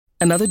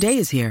Another day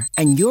is here,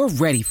 and you're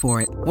ready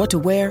for it. What to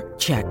wear?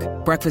 Check.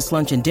 Breakfast,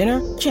 lunch, and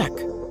dinner? Check.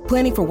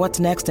 Planning for what's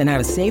next and how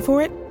to save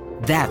for it?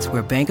 That's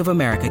where Bank of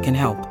America can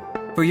help.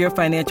 For your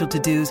financial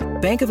to-dos,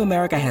 Bank of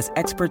America has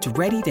experts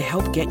ready to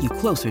help get you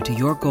closer to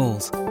your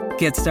goals.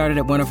 Get started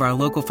at one of our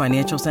local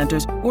financial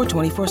centers or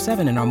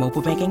 24/7 in our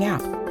mobile banking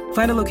app.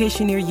 Find a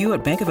location near you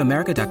at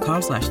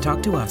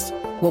bankofamerica.com/talktous.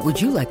 What would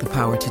you like the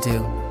power to do?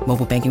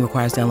 Mobile banking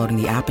requires downloading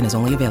the app and is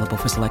only available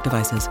for select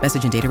devices.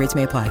 Message and data rates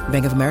may apply.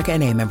 Bank of America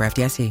N.A., member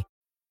FDIC.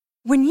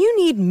 When you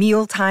need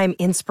mealtime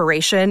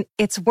inspiration,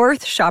 it's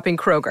worth shopping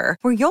Kroger,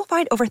 where you'll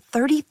find over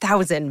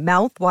 30,000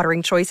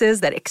 mouth-watering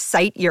choices that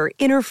excite your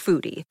inner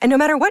foodie. And no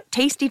matter what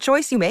tasty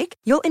choice you make,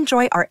 you'll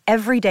enjoy our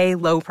everyday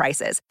low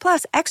prices,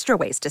 plus extra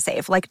ways to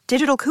save, like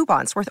digital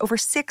coupons worth over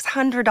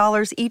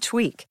 $600 each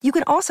week. You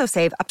can also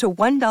save up to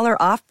 $1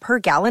 off per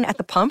gallon at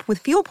the pump with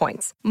fuel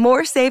points.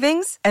 More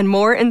savings and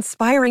more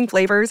inspiring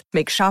flavors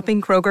make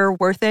shopping Kroger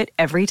worth it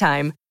every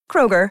time.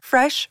 Kroger,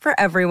 fresh for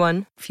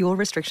everyone. Fuel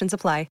restrictions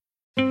apply.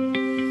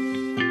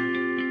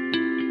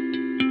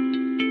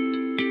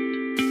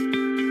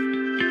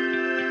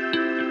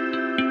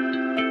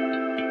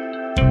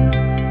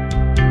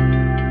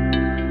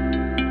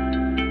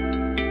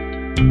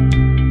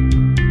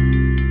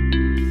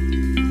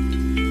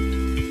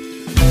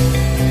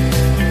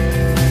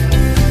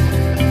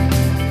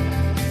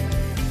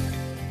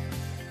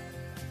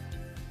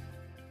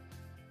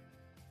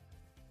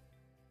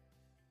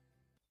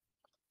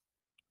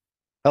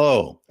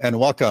 Hello, and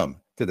welcome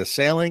to the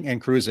Sailing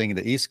and Cruising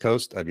the East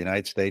Coast of the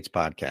United States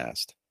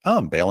podcast.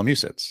 I'm Balaam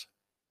Musitz.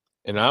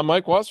 And I'm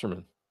Mike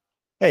Wasserman.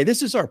 Hey,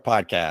 this is our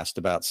podcast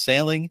about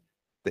sailing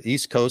the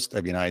East Coast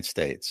of the United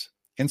States.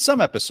 In some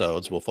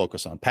episodes, we'll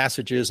focus on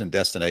passages and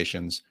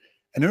destinations,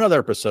 and in other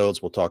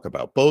episodes, we'll talk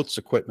about boats,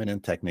 equipment,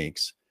 and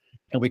techniques.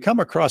 And we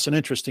come across an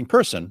interesting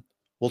person,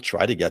 we'll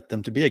try to get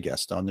them to be a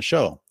guest on the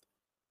show.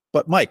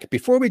 But Mike,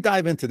 before we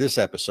dive into this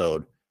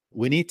episode,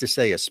 we need to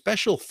say a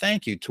special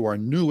thank you to our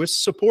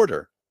newest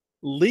supporter,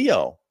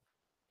 Leo.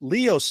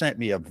 Leo sent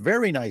me a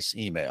very nice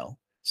email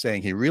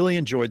saying he really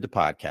enjoyed the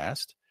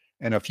podcast.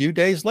 And a few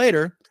days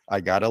later,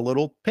 I got a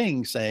little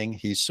ping saying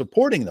he's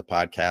supporting the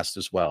podcast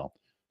as well.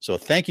 So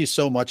thank you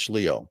so much,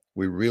 Leo.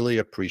 We really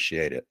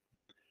appreciate it.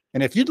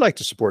 And if you'd like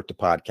to support the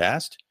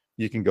podcast,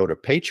 you can go to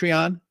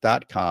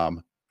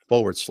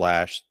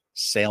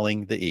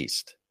patreon.com/sailing the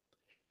East.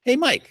 Hey,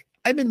 Mike,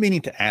 I've been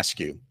meaning to ask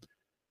you,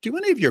 do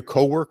any of your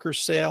coworkers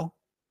sail?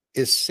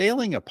 Is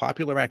sailing a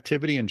popular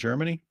activity in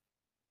Germany?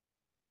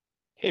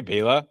 Hey,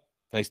 Bela.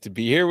 Nice to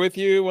be here with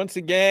you once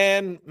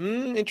again.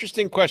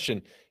 Interesting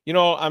question. You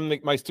know,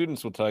 my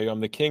students will tell you I'm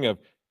the king of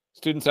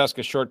students ask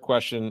a short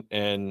question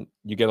and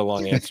you get a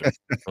long answer.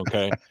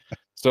 Okay.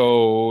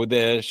 So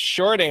the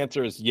short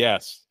answer is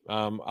yes.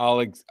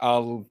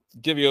 I'll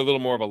give you a little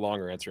more of a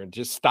longer answer and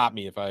just stop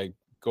me if I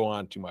go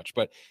on too much.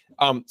 But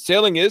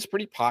sailing is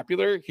pretty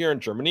popular here in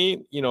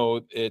Germany. You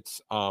know,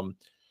 it's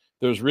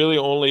there's really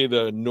only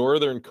the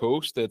northern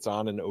coast that's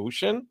on an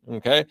ocean,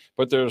 okay?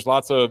 But there's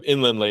lots of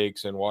inland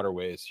lakes and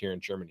waterways here in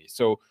Germany.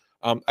 So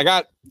I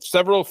got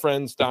several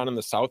friends down in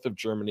the south of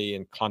Germany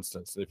in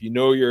Constance. If you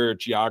know your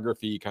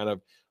geography, kind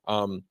of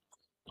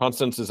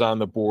Constance is on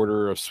the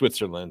border of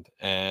Switzerland.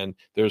 And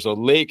there's a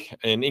lake,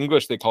 in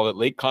English they call it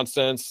Lake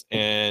Constance,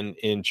 and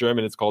in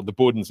German it's called the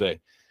Bodensee.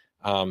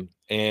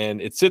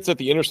 And it sits at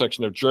the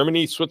intersection of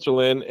Germany,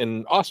 Switzerland,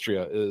 and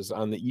Austria is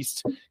on the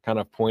east kind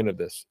of point of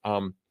this.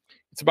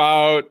 It's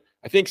about,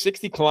 I think,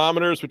 60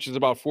 kilometers, which is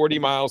about 40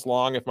 miles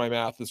long, if my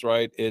math is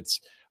right. It's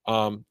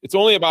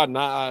only about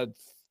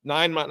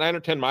 9 or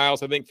 10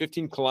 miles, I think,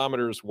 15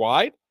 kilometers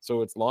wide.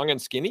 So it's long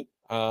and skinny.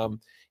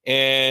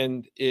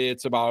 And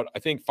it's about, I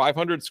think,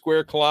 500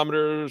 square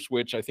kilometers,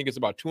 which I think is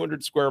about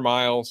 200 square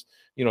miles.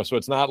 You know, so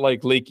it's not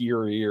like Lake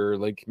Erie or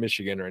Lake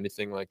Michigan or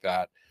anything like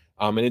that.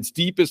 And its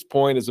deepest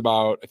point is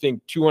about, I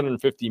think,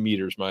 250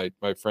 meters. My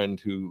friend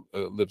who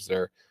lives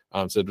there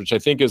said, which I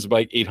think is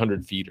like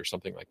 800 feet or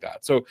something like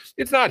that. So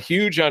it's not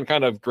huge on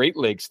kind of Great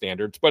Lake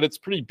standards, but it's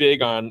pretty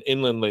big on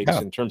inland lakes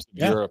in terms of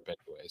Europe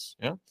anyways.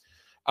 Yeah.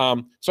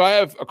 So I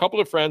have a couple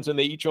of friends and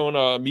they each own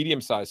a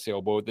medium-sized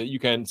sailboat that you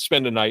can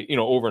spend a night,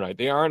 overnight.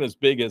 They aren't as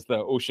big as the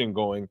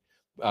ocean-going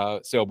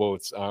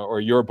sailboats or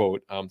your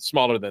boat,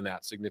 smaller than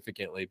that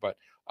significantly. But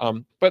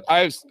I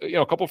have,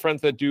 a couple of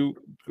friends that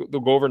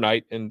they'll go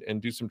overnight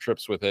and do some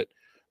trips with it,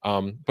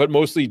 but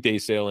mostly day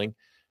sailing.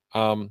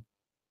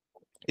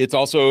 It's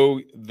also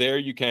there.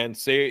 You can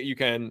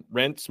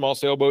rent small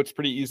sailboats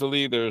pretty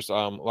easily. There's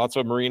lots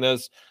of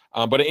marinas.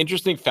 But an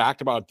interesting fact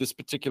about this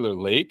particular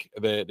lake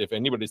that if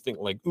anybody's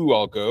thinking like, ooh,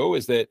 I'll go,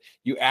 is that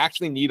you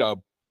actually need a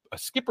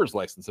skipper's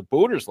license, a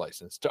boater's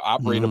license to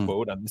operate a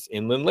boat on this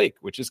inland lake,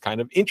 which is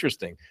kind of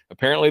interesting.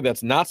 Apparently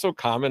that's not so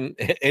common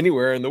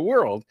anywhere in the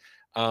world,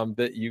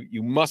 that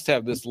you must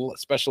have this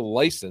special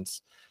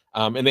license.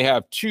 And they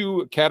have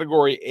two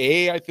category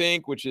A, I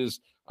think, which is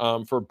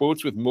for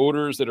boats with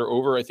motors that are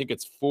over, I think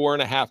it's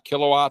 4.5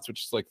 kilowatts,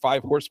 which is like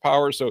 5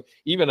 horsepower. So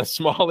even a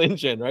small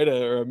engine, right,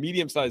 or a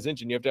medium-sized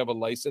engine, you have to have a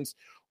license.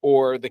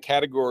 Or the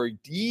category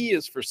D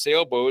is for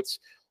sailboats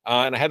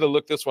And I had to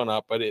look this one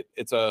up, but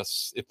if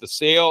the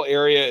sail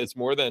area is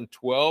more than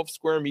 12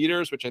 square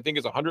meters, which I think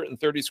is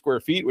 130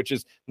 square feet, which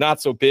is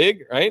not so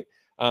big, right?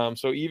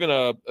 So even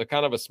a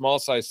kind of a small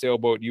size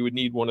sailboat, you would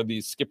need one of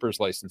these skipper's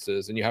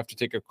licenses, and you have to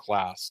take a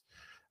class.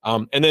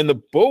 And then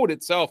the boat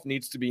itself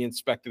needs to be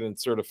inspected and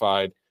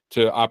certified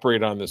to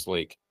operate on this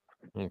lake.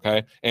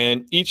 Okay.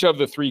 And each of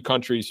the 3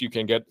 countries you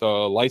can get the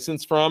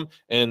license from,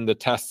 and the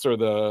tests or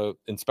the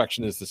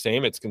inspection is the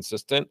same. It's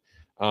consistent.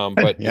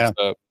 But Yeah.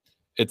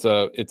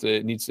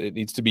 it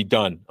needs to be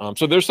done.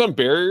 So there's some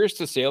barriers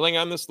to sailing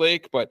on this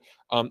lake, but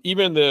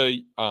even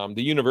the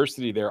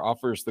university there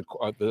offers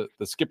the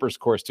skipper's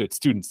course to its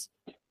students,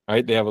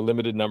 right? They have a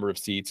limited number of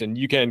seats, and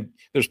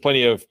there's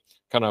plenty of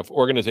kind of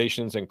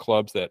organizations and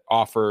clubs that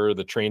offer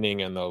the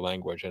training and the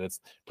language, and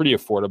it's pretty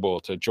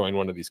affordable to join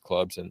one of these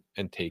clubs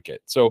and take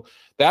it. So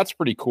that's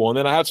pretty cool. And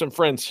then I have some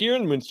friends here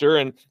in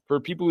Münster, and for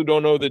people who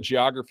don't know the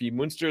geography,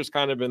 Münster is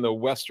kind of in the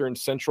western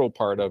central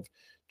part of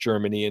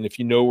Germany. And if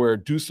you know where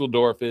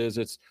Dusseldorf is,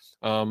 it's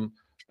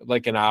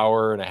like an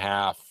hour and a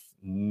half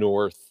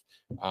north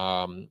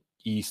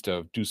east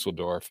of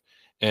Dusseldorf.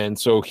 And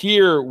so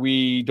here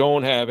we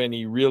don't have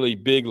any really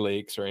big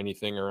lakes or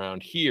anything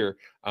around here.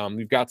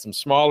 We've got some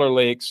smaller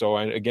lakes. So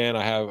I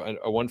have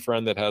one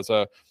friend that has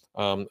a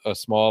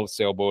small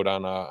sailboat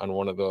on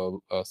one of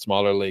the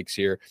smaller lakes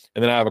here,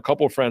 and then I have a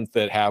couple of friends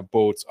that have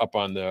boats up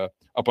on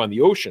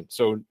the ocean.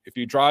 So if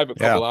you drive a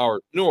couple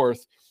hours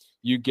north,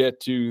 you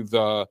get to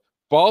the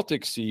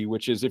Baltic Sea,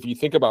 which is, if you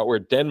think about where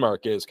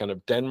Denmark is, kind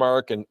of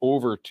Denmark and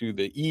over to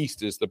the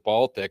east is the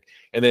Baltic,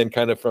 and then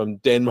kind of from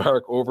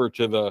Denmark over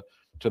to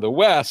the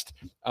west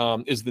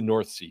is the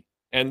North Sea,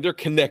 and they're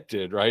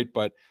connected, right?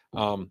 But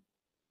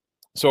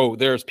so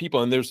there's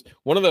people, and there's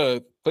one of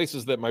the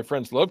places that my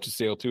friends love to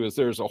sail to is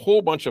there's a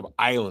whole bunch of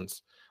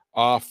islands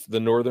off the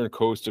northern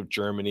coast of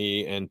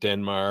Germany and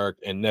Denmark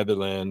and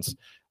Netherlands,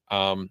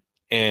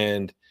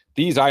 and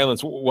these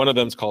islands, one of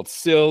them is called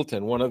Sylt,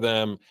 and one of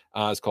them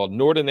is called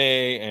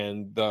Norderney,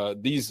 and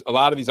a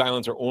lot of these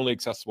islands are only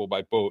accessible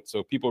by boat.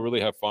 So people really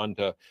have fun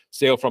to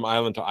sail from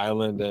island to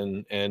island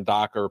and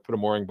dock or put a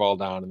mooring ball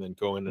down and then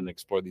go in and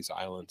explore these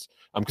islands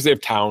because they have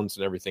towns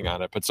and everything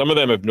on it. But some of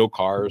them have no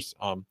cars.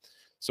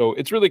 So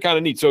it's really kind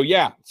of neat. So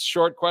yeah,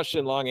 short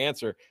question, long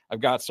answer.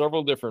 I've got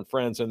several different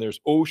friends, and there's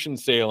ocean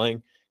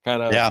sailing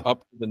kind of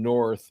up to the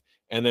north,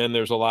 and then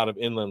there's a lot of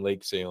inland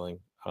lake sailing.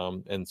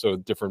 And so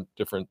different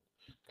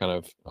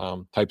kind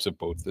of types of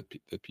boats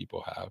that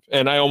people have,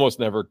 and I almost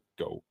never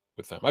go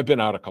with them. I've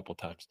been out a couple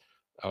times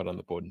out on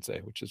the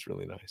Bodensee, which is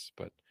really nice,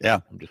 but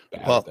I'm just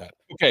bad at that.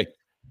 Okay,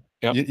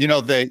 yeah. You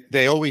know,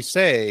 they always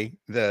say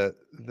the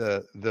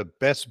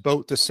best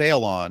boat to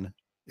sail on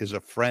is a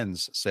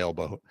friend's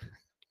sailboat.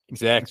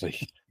 Exactly.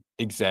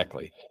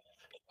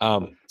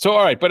 So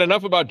all right, but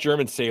enough about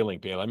German sailing,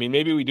 Bale. I mean,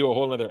 maybe we do a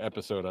whole other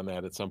episode on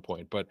that at some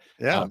point, but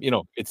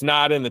it's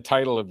not in the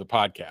title of the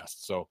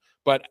podcast, so.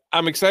 But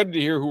I'm excited to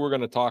hear who we're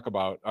going to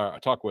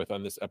talk with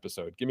on this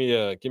episode. Give me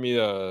a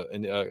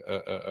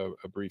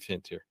brief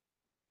hint here.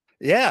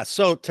 Yeah.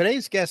 So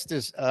today's guest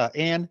is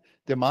Anne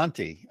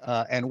DiMonti,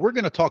 and we're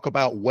going to talk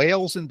about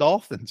whales and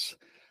dolphins.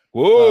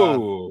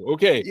 Whoa.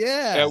 Okay.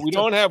 Yeah. We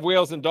don't have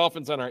whales and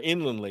dolphins on our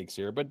inland lakes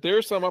here, but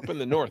there's some up in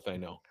the north, I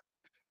know.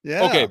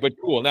 Yeah. Okay, but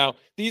cool. Now,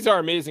 these are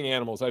amazing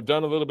animals. I've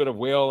done a little bit of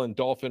whale and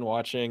dolphin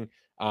watching,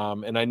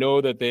 and I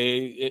know that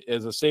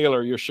as a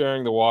sailor, you're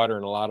sharing the water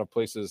in a lot of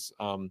places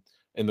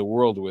in the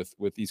world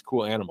with these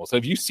cool animals.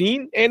 Have you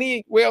seen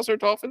any whales or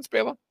dolphins,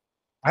 Bela?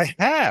 I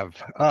have.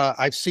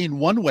 I've seen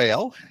one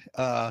whale,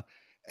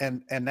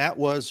 and that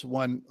was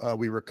when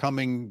we were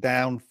coming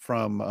down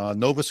from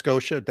Nova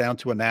Scotia down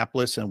to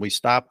Annapolis, and we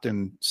stopped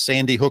in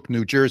Sandy Hook,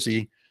 New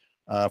Jersey,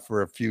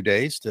 for a few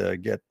days to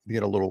get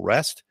a little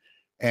rest.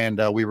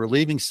 And we were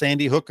leaving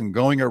Sandy Hook and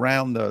going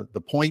around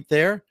the point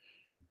there,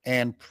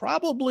 and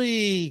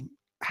probably,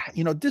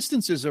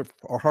 distances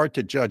are hard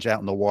to judge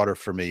out in the water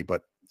for me,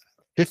 but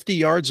 50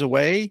 yards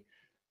away,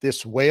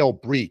 this whale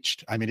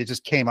breached. I mean, it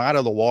just came out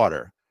of the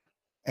water,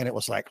 and it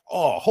was like,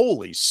 oh,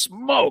 holy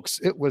smokes.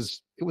 It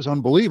was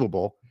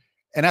unbelievable.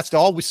 And that's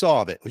all we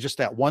saw of it. It was just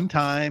that one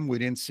time. We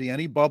didn't see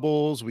any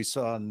bubbles. We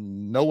saw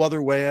no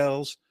other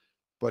whales,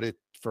 but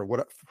for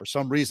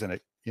some reason,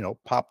 it,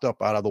 popped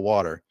up out of the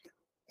water.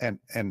 And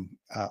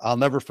I'll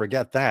never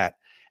forget that.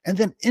 And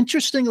then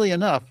interestingly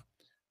enough,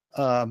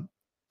 on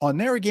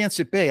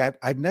Narragansett Bay,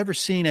 I've never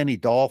seen any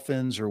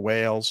dolphins or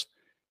whales.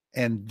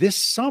 And this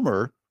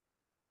summer,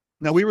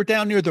 now we were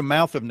down near the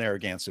mouth of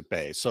Narragansett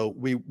Bay. So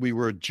we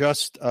were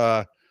just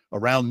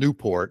around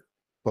Newport,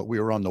 but we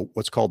were on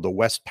what's called the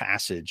West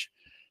Passage.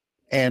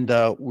 And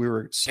we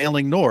were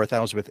sailing north.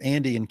 I was with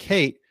Andy and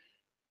Kate,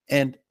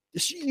 and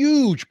this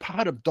huge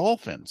pod of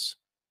dolphins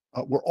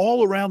were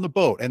all around the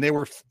boat. And they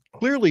were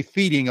clearly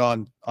feeding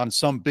on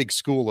some big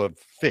school of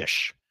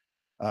fish.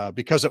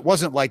 Because it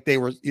wasn't like they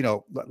were,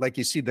 like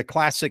you see the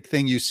classic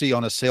thing you see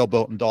on a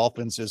sailboat and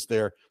dolphins is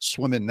they're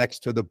swimming next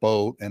to the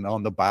boat and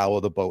on the bow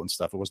of the boat and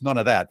stuff. It was none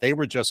of that. They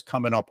were just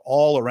coming up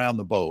all around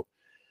the boat,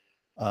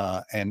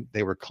 and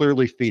they were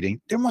clearly feeding.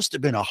 There must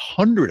have been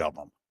 100 of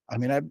them. I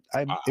mean, it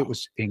Wow.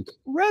 was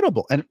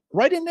incredible, and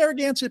right in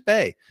Narragansett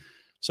Bay.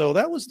 So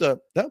that was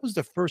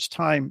the first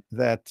time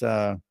that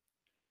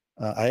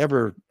I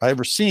ever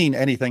seen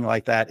anything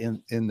like that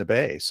in the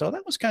Bay. So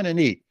that was kind of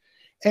neat.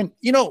 And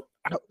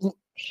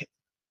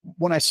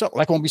when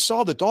we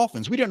saw the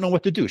dolphins, we didn't know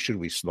what to do. Should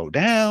we slow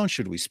down?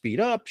 Should we speed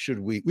up?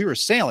 We were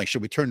sailing.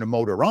 Should we turn the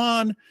motor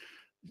on?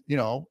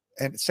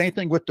 And same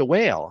thing with the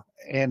whale.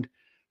 And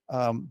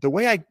the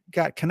way I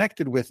got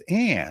connected with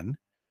Anne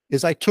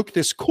is I took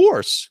this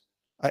course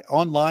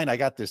online. I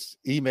got this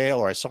email,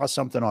 or I saw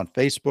something on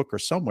Facebook or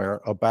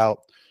somewhere about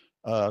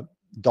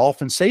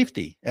dolphin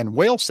safety and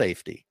whale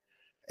safety.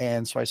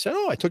 And so I said,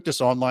 I took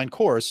this online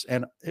course,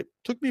 and it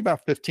took me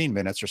about 15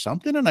 minutes or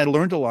something. And I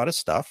learned a lot of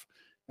stuff.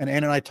 And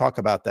Ann and I talk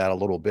about that a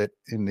little bit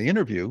in the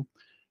interview.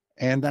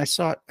 And I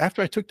saw,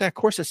 after I took that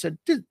course, I said,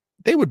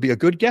 they would be a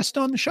good guest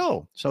on the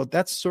show. So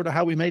that's sort of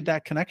how we made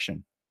that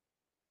connection.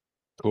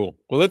 Cool.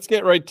 Well, let's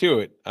get right to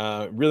it.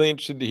 Really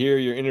interested to hear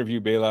your interview,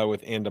 Bela,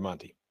 with Ann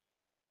DiMonti.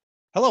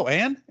 Hello,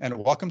 Ann, and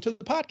welcome to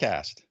the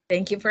podcast.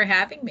 Thank you for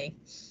having me.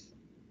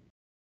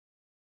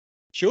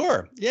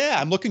 Sure. Yeah,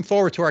 I'm looking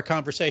forward to our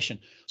conversation.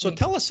 So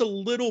tell us a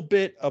little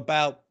bit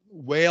about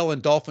whale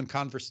and dolphin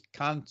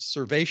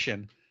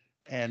conservation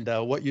and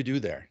what you do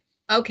there.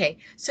 Okay,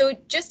 so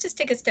just to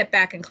take a step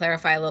back and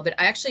clarify a little bit,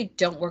 I actually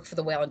don't work for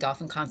the Whale and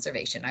Dolphin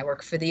Conservation. I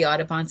work for the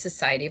Audubon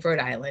Society of Rhode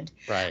Island.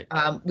 Right.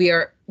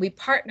 We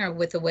partner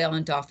with the Whale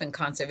and Dolphin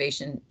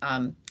Conservation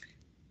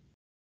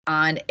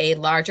on a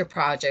larger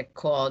project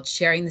called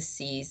Sharing the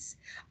Seas,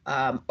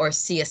 or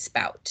See a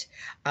Spout.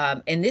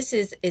 And this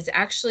is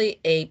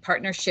actually a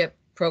partnership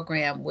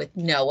program with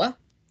NOAA,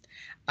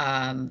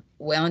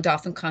 Whale and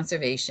Dolphin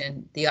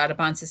Conservation, the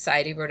Audubon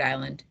Society of Rhode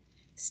Island,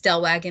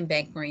 Stellwagen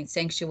Bank Marine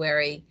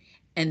Sanctuary,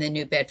 and the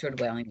New Bedford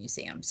Whaling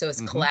Museum. So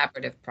it's a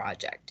collaborative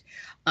project.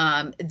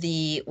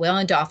 The Whale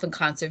and Dolphin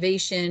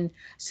Conservation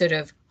sort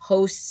of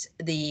hosts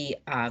the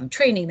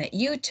training that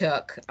you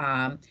took,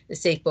 the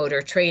Safe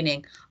Boater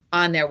training,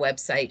 on their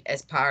website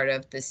as part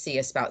of the See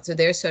a Spout. So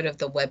they're sort of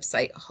the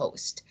website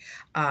host.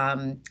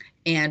 And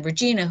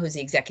Regina, who's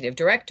the executive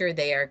director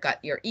there,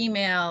 got your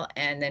email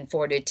and then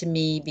forwarded to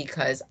me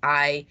because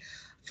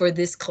for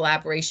this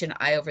collaboration,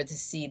 I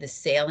oversee the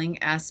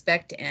sailing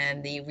aspect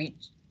and the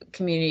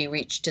community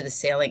reach to the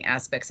sailing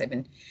aspects. I've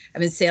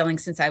been sailing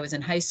since I was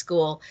in high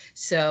school,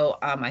 so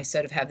I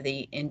sort of have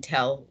the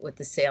intel with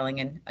the sailing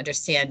and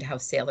understand how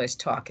sailors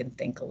talk and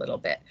think a little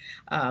bit.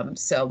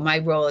 So my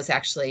role is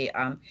actually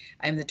I'm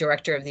the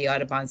director of the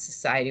Audubon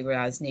Society of Rhode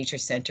Island's Nature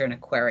Center and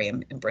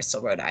Aquarium in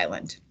Bristol, Rhode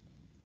Island.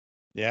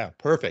 Yeah,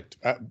 perfect.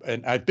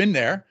 And I've been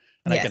there,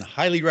 and Yes. I can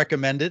highly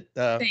recommend it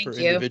for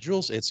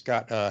individuals. It's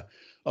got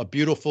a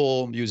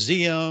beautiful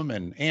museum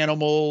and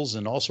animals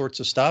and all sorts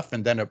of stuff,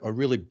 and then a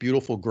really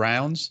beautiful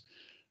grounds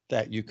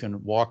that you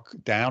can walk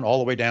down all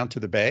the way down to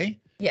the bay.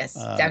 Yes,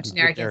 down to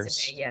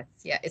Narragansett Bay. Yes,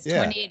 yeah, it's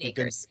 28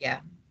 acres.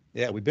 Yeah.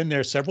 Yeah, we've been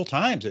there several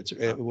times.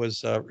 It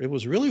was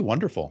really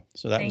wonderful.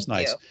 So that was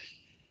nice.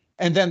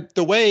 And then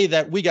the way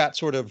that we got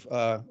sort of,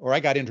 or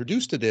I got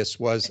introduced to this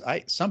was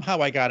I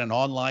got an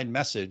online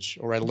message,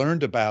 or I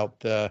learned about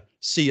the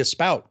See a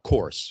Spout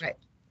course. Right.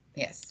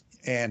 Yes.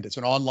 And it's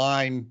an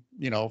online,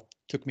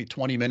 took me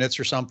 20 minutes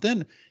or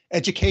something,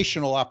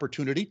 educational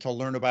opportunity to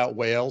learn about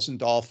whales and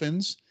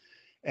dolphins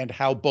and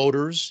how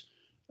boaters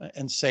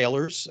and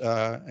sailors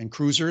and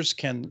cruisers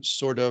can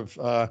sort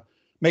of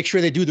make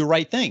sure they do the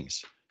right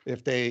things.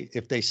 If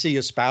they see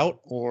a spout,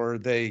 or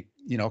they,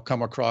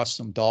 come across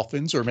some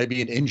dolphins, or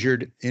maybe an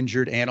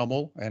injured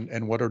animal,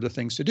 and what are the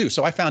things to do.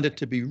 So I found it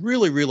to be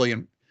really, really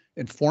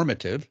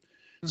informative.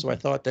 So I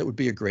thought that would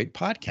be a great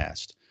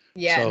podcast.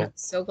 Yeah, and I'm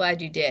so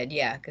glad you did.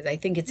 Yeah, because I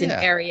think it's an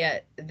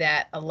area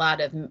that a lot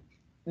of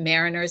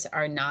mariners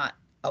are not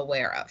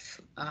aware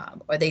of,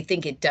 or they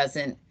think it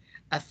doesn't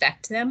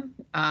affect them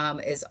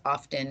as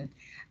often.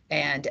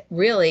 And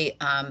really,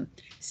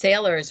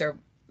 sailors or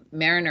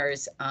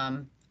mariners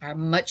are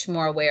much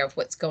more aware of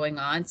what's going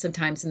on.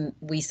 Sometimes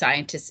we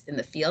scientists in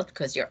the field,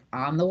 because you're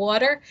on the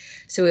water.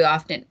 So we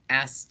often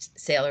ask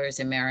sailors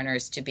and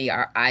mariners to be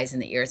our eyes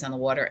and the ears on the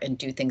water and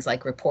do things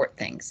like report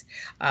things.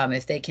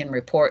 If they can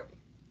report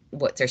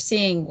what they're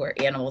seeing, where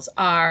animals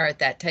are,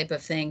 that type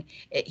of thing,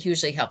 it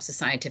hugely helps the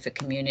scientific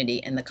community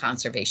in the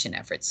conservation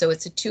efforts. So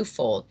it's a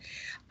twofold.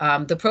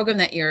 The program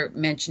that you're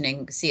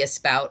mentioning, See a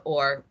Spout,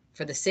 or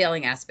for the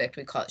sailing aspect,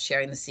 we call it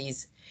Sharing the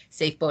Seas,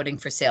 Safe Boating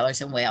for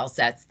Sailors and Whales.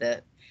 That's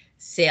the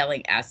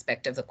sailing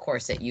aspect of the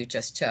course that you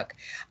just took.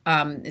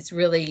 It's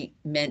really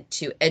meant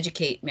to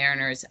educate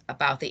mariners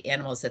about the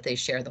animals that they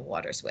share the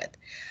waters with.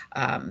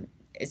 I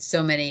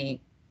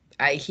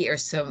hear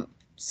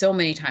so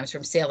many times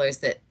from sailors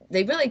that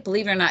they really,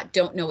 believe it or not,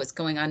 don't know what's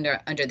going on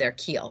under their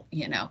keel.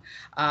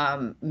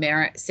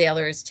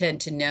 Sailors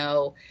tend to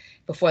know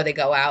before they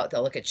go out.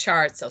 They'll look at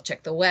charts, they'll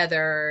check the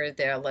weather,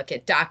 they'll look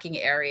at docking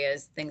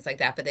areas, things like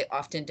that, but they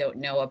often don't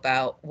know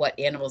about what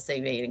animals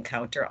they may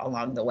encounter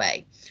along the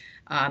way.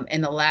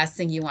 And the last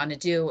thing you want to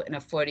do in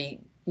a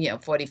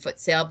 40-foot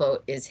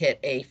sailboat is hit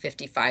a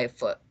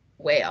 55-foot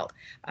whale,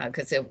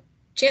 because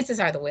chances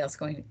are the whale's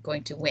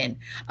going to win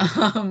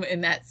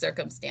in that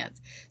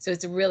circumstance. So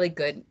it's a really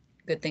good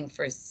thing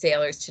for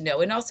sailors to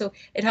know, and also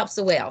it helps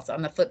the whales.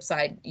 On the flip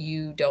side,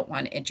 you don't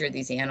want to injure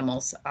these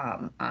animals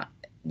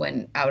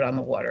when out on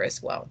the water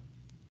as well.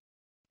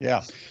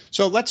 Yeah.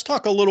 So let's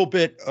talk a little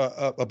bit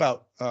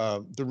about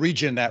the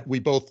region that we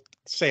both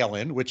sail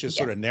in, which is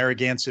sort of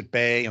Narragansett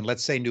Bay and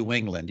let's say New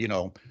England,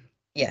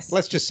 Yes.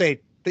 Let's just say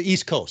the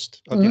East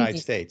Coast of the United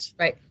States.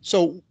 Right.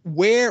 So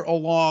where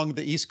along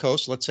the East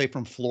Coast, let's say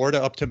from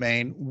Florida up to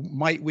Maine,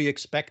 might we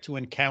expect to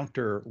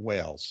encounter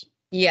whales?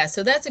 Yeah,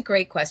 so that's a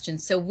great question.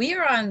 So we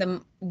on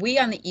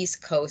the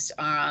East Coast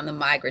are on the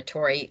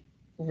migratory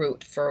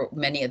route for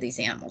many of these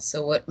animals.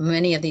 So what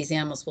many of these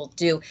animals will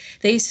do,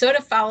 they sort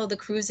of follow the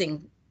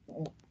cruising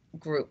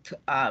group.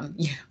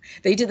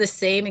 They do the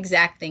same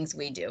exact things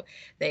we do.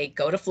 They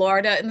go to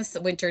Florida in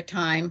the winter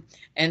time,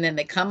 and then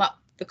they come up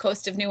the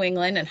coast of New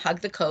England and hug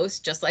the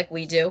coast just like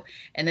we do.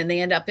 And then they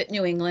end up at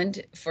New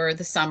England for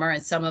the summer,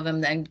 and some of them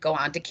then go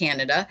on to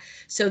Canada.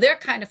 So they're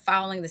kind of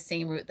following the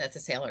same route that the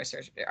sailors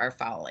are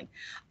following.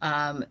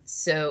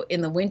 So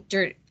in the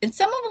winter, and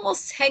some of them will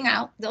hang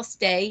out, they'll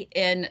stay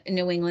in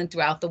New England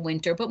throughout the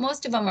winter, but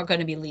most of them are going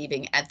to be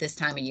leaving at this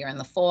time of year in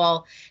the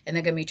fall, and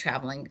they're going to be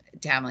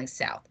traveling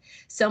south.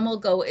 Some will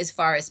go as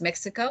far as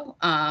Mexico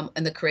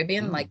and the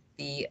Caribbean, like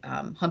the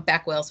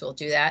humpback whales will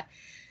do that.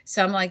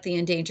 Some, like the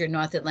endangered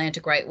North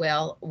Atlantic right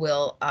whale,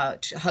 will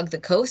hug the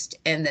coast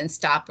and then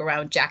stop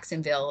around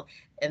Jacksonville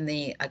in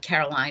the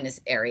Carolinas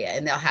area,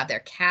 and they'll have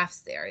their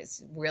calves there.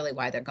 It's really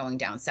why they're going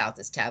down south,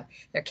 is to have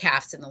their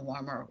calves in the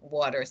warmer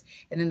waters,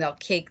 and then they'll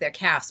take their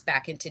calves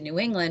back into New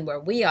England where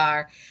we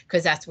are,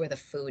 because that's where the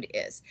food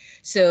is.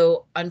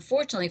 So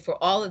unfortunately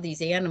for all of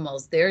these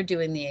animals, they're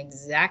doing the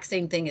exact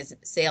same thing as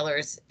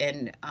sailors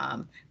and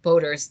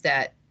boaters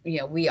that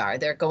we are.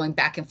 They're going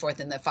back and forth,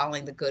 and they're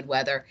following the good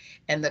weather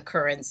and the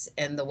currents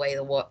and the way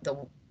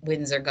the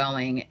winds are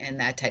going and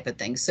that type of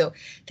thing. So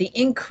the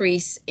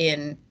increase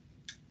in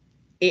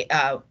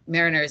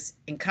mariners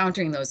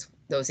encountering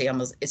those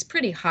animals is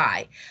pretty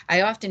high.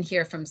 I often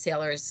hear from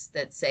sailors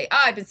that say,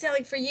 "Oh, I've been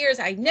sailing for years,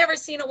 I've never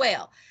seen a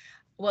whale."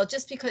 Well,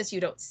 just because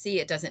you don't see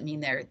it doesn't mean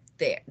they're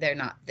there. They're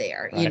not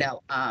there.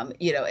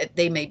 Right.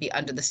 They may be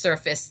under the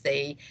surface.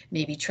 They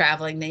may be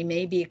traveling. They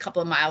may be a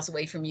couple of miles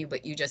away from you,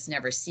 but you just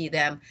never see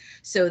them.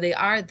 So they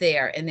are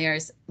there. And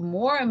there's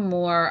more and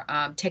more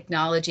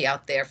technology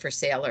out there for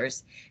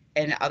sailors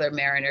and other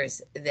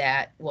mariners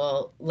that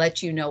will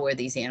let you know where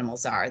these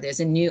animals are.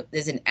 There's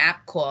an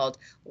app called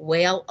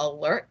Whale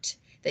Alert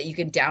that you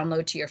can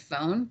download to your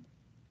phone.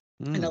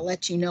 And it'll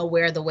let you know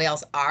where the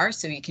whales are,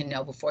 so you can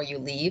know before you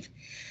leave.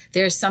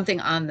 There's something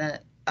on the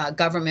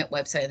government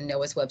website, the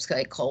NOAA's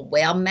website, called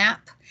Whale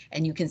Map,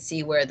 and you can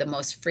see where the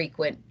most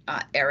frequent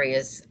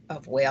areas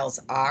of whales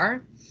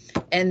are.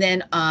 And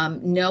then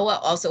NOAA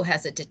also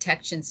has a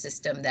detection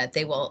system that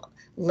they will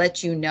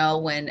let you know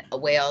when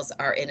whales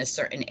are in a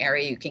certain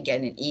area. You can get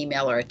an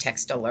email or a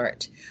text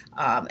alert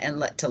and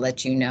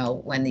let you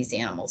know when these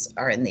animals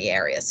are in the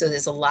area. So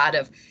there's a lot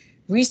of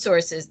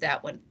resources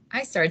that when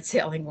I started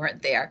sailing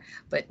weren't there,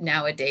 but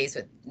nowadays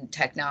with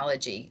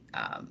technology,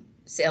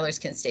 sailors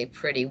can stay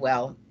pretty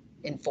well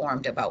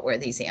informed about where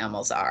these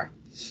animals are.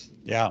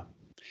 Yeah.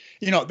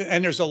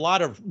 And there's a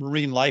lot of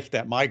marine life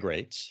that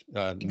migrates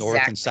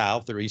north and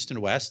south or east and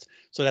west.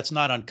 So that's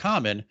not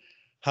uncommon.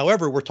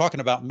 However, we're talking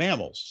about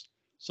mammals.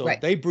 So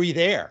they breathe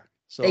air.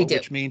 So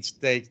which means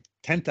they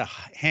tend to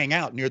hang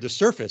out near the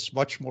surface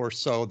much more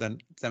so than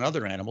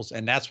other animals.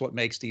 And that's what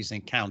makes these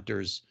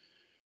encounters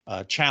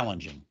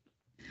challenging.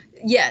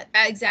 Yeah,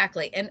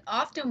 exactly. And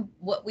often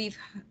what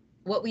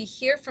we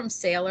hear from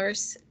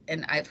sailors,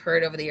 and I've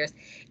heard over the years,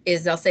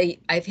 is they'll say,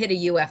 "I've hit a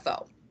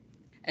UFO."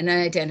 An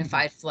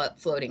unidentified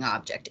floating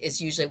object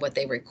is usually what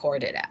they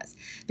record it as,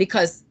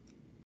 because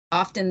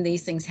often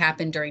these things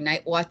happen during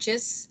night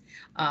watches,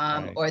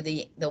 or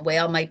the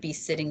whale might be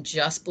sitting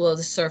just below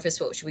the surface,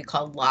 which we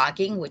call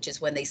logging, which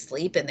is when they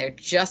sleep and they're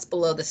just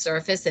below the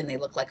surface and they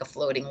look like a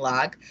floating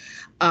log.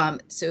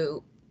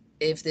 So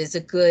if there's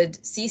a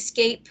good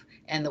seascape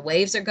and the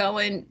waves are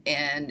going,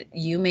 and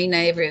you may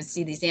never even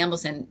see these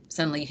animals, and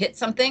suddenly you hit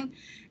something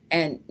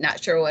and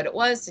not sure what it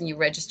was, and you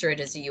register it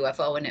as a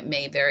UFO, and it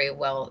may very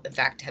well, in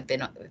fact, have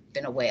been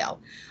a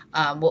whale.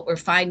 What we're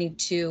finding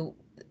too,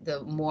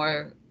 the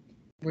more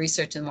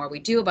research and the more we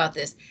do about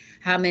this,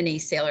 how many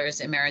sailors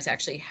and mariners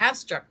actually have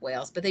struck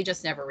whales, but they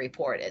just never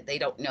report it. They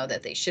don't know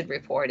that they should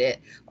report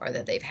it or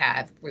that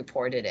have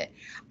reported it.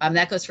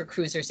 That goes for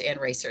cruisers and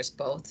racers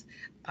both.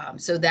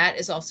 So that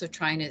is also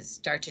trying to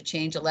start to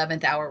change.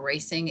 11th Hour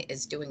Racing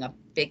is doing a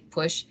big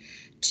push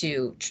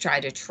to try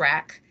to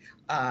track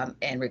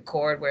and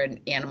record where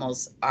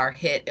animals are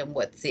hit and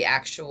what's the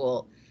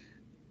actual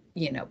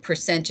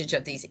percentage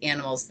of these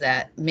animals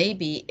that may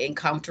be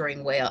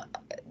encountering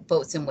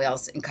boats and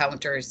whales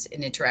encounters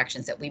and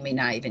interactions that we may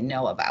not even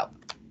know about.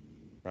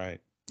 Right.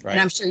 And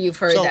I'm sure you've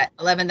heard that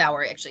 11th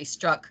Hour actually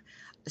struck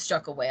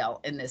a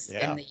whale in this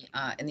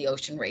in the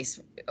ocean race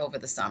over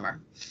the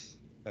summer.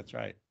 That's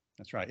right.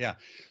 Yeah.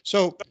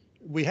 So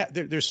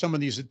there's some of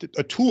these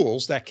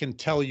tools that can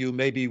tell you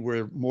maybe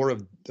where more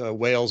of the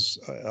whales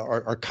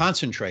are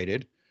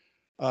concentrated.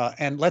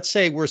 And let's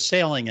say we're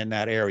sailing in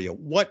that area.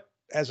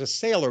 As a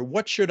sailor,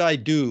 what should I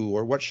do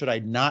or what should I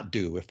not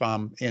do if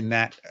I'm in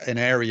an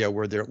area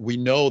where we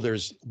know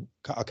there's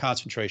a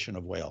concentration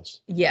of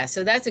whales? Yeah,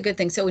 so that's a good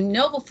thing. So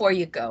know before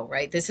you go,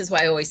 right? This is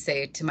why I always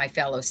say to my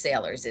fellow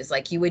sailors is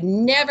like, you would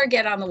never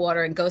get on the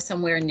water and go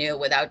somewhere new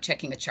without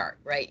checking a chart,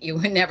 right? You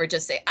would never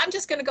just say, I'm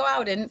just going to go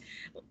out and,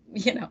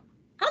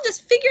 I'll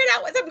just figure it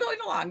out as I'm going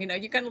along. You're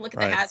going to look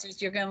at the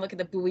hazards. You're going to look at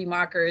the buoy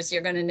markers.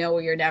 You're going to know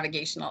where your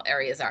navigational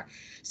areas are.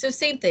 So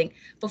same thing.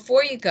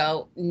 Before you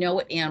go, know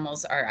what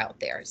animals are out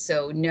there.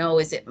 So know,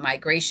 is it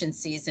migration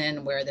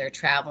season where they're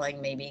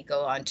traveling? Maybe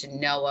go on to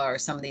NOAA or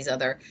some of these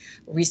other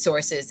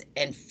resources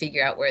and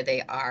figure out where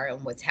they are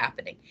and what's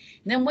happening.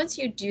 And then once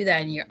you do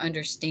that and you're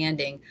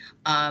understanding,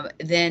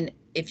 then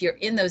if you're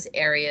in those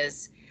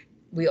areas,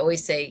 we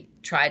always say,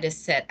 try to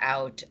set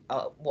out,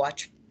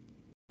 watch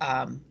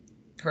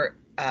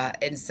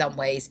in some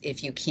ways,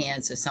 if you can,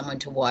 so someone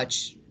to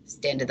watch,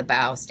 stand at the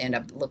bow, stand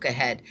up, look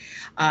ahead.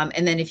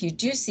 And then if you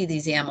do see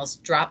these animals,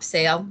 drop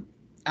sail,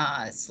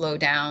 slow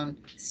down,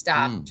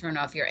 stop, turn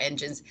off your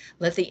engines,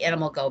 let the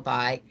animal go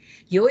by.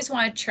 You always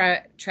want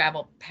to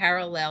travel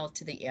parallel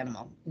to the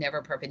animal,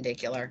 never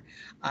perpendicular,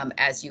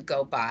 as you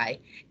go by.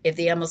 If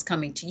the animal's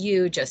coming to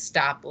you, just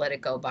stop, let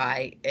it go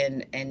by,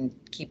 and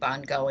keep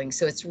on going.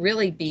 So it's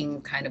really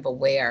being kind of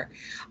aware.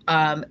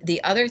 The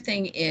other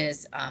thing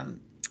is,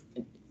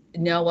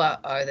 NOAA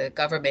or the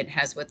government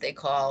has what they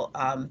call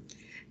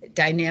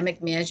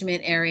dynamic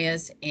management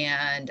areas,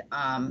 and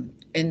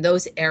in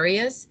those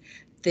areas,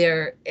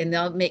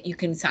 you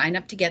can sign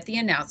up to get the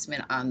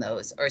announcement on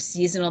those, or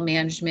seasonal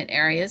management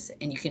areas,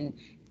 and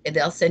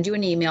they'll send you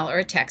an email or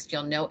a text,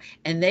 you'll know,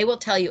 and they will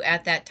tell you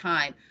at that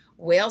time,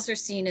 whales are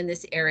seen in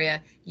this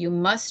area. You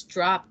must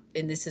drop,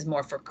 and this is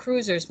more for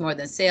cruisers more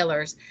than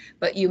sailors,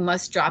 but you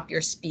must drop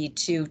your speed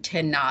to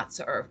 10 knots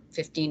or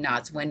 15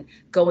 knots when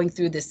going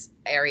through this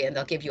area, and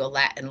they'll give you a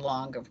lat and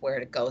long of where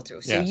to go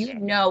through. So you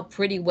know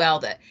pretty well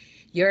that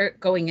you're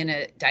going in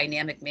a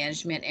dynamic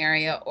management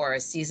area or a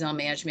seasonal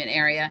management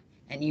area,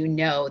 and you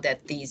know that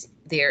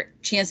their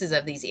chances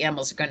of these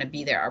animals are going to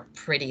be there are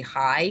pretty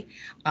high.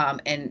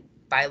 And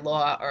by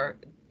law, or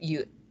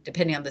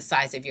depending on the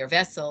size of your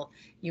vessel,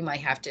 you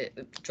might have to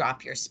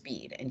drop your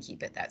speed and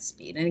keep it that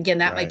speed. And again,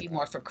 that might be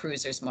more for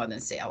cruisers more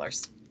than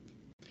sailors.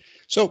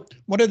 So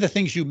one of the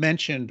things you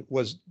mentioned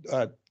was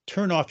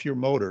turn off your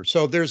motor.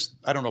 So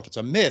I don't know if it's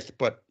a myth,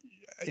 but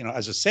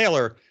as a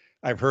sailor,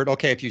 I've heard,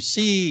 okay, if you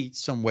see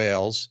some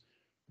whales,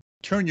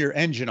 turn your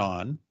engine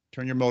on,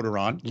 turn your motor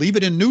on, leave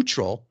it in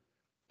neutral,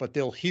 but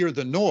they'll hear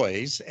the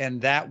noise,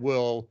 and that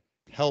will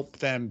help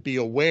them be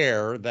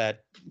aware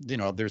that,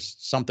 there's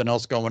something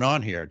else going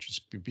on here,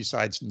 just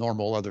besides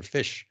normal other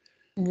fish.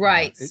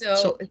 Right.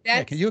 So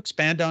that's, can you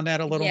expand on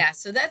that a little? Yeah.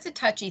 So that's a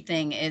touchy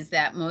thing, is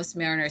that most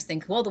mariners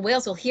think, well, the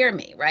whales will hear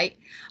me, right?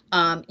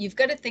 You've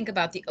got to think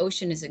about the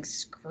ocean is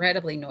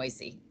incredibly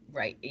noisy,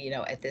 right?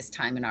 At this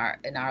time in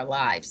our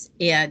lives,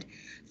 and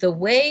the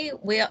way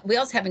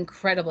whales have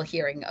incredible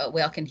hearing.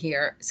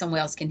 Some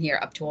whales can hear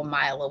up to a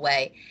mile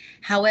away.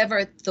 However,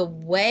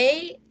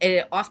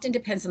 it often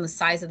depends on the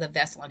size of the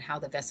vessel and how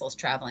the vessel is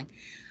traveling.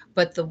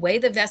 But the way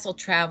the vessel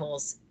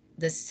travels,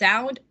 the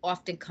sound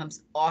often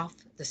comes off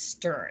the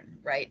stern,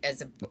 right?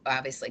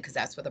 Obviously, because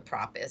that's where the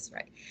prop is,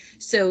 right?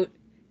 So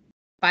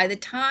by the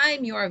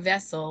time your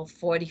vessel,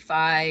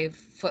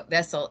 45-foot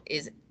vessel,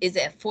 is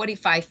at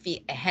 45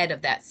 feet ahead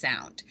of that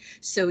sound.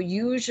 So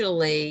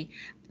usually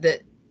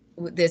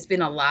there's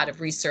been a lot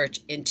of research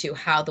into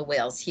how the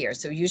whales hear.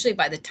 So usually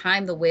by the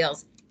time the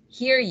whales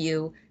hear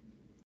you,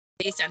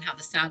 based on how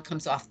the sound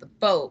comes off the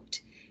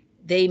boat,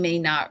 they may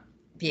not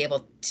be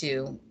able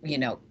to,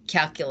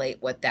 calculate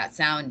what that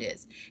sound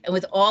is. And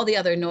with all the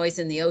other noise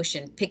in the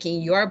ocean,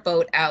 picking your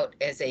boat out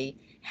as a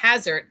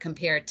hazard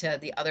compared to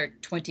the other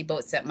 20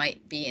 boats that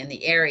might be in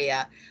the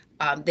area,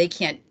 they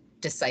can't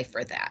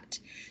decipher that.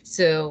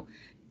 So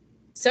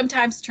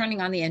sometimes turning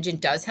on the engine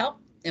does help.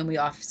 And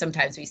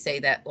sometimes we say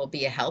that will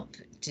be a help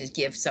to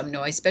give some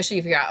noise, especially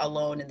if you're out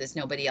alone and there's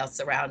nobody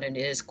else around and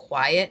it is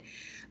quiet.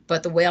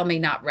 But the whale may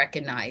not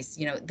recognize,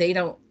 they're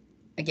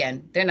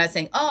not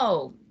saying,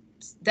 oh,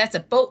 that's a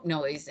boat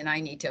noise and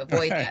I need to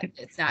avoid that.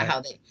 It's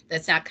not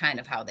that's not kind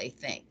of how they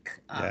think.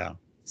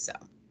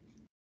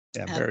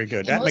 Very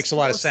good. That makes a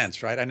lot of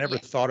sense, right? I never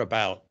thought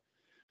about,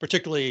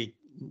 particularly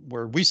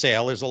where we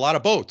sail, there's a lot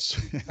of boats.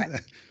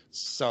 Right.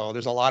 So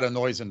there's a lot of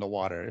noise in the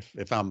water.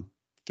 If I'm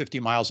 50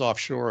 miles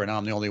offshore and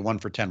I'm the only one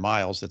for 10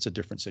 miles, that's a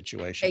different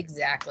situation.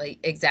 Exactly.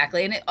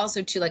 And it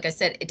also, too, like I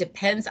said, it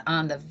depends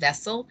on the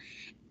vessel,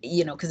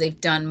 because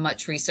they've done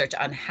much research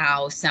on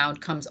how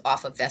sound comes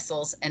off of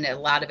vessels. And a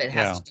lot of it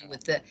has to do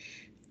with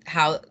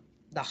how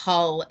the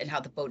hull and how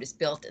the boat is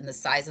built and the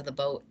size of the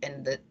boat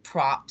and the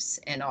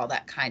props and all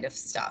that kind of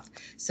stuff.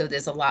 So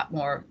there's a lot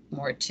more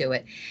to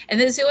it. And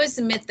there's always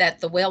the myth that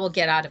the whale will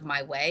get out of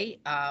my way.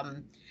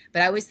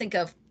 But I always think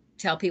of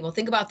tell people,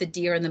 think about the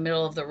deer in the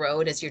middle of the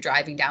road as you're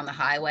driving down the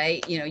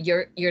highway. You know,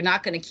 you're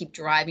not going to keep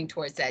driving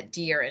towards that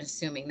deer and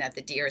assuming that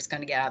the deer is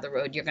going to get out of the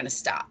road. You're going to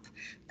stop.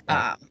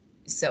 Right.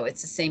 So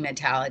it's the same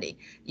mentality.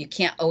 You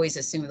can't always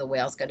assume the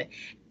whale's going to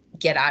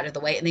get out of the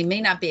way, and they may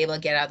not be able to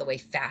get out of the way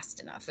fast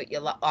enough. But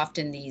you'll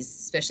often,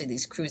 especially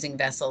these cruising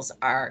vessels,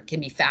 can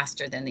be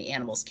faster than the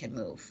animals can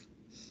move.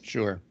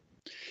 Sure.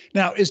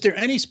 Now, is there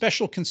any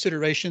special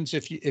considerations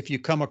if you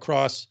come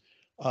across,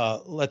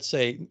 let's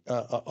say,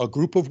 a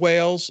group of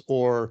whales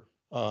or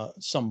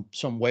some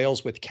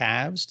whales with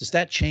calves? Does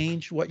that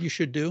change what you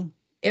should do?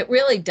 It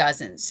really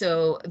doesn't.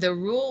 So the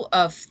rule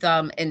of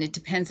thumb, and it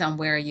depends on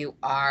where you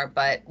are,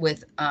 but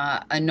with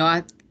a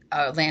North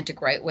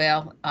Atlantic right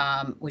whale,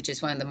 which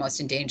is one of the most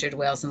endangered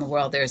whales in the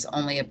world, there's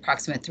only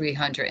approximately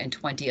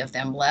 320 of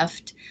them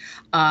left.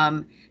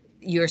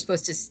 You're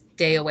supposed to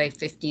stay away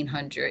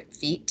 1,500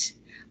 feet.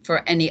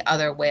 For any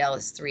other whale,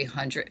 is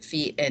 300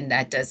 feet, and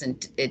that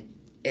doesn't,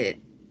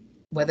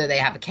 whether they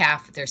have a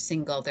calf, if they're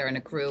single, they're in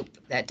a group,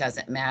 that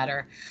doesn't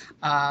matter.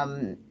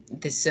 And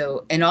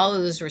all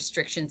of those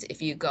restrictions,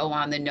 if you go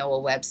on the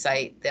NOAA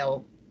website,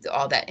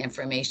 all that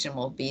information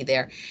will be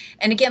there.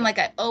 And again, like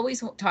I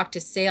always talk to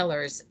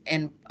sailors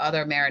and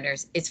other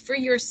mariners, it's for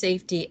your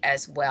safety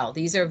as well.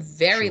 These are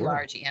very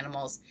large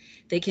animals.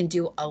 They can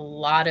do a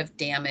lot of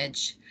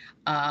damage.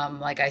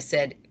 Like I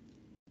said,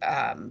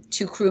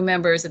 2 crew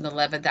members in the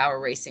 11th hour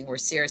racing were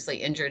seriously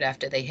injured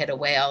after they hit a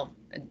whale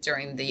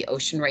during the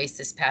ocean race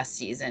this past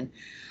season.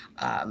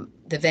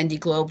 The Vendée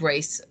Globe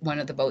race, one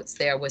of the boats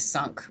there was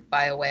sunk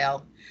by a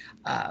whale.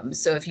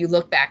 So if you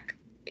look back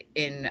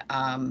in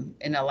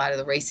a lot of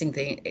the racing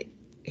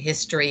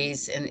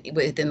histories and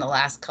within the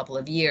last couple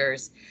of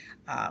years,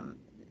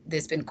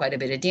 there's been quite a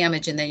bit of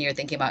damage. And then you're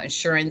thinking about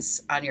insurance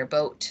on your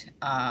boat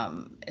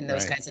and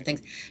those kinds of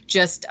things.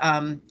 Just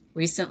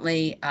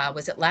recently,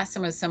 was it last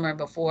summer or the summer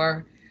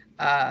before,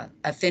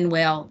 a fin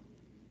whale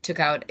took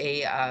out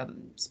a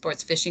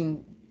sports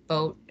fishing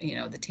boat. You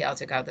know, the tail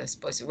took out the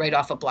sports right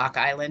off of Block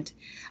Island.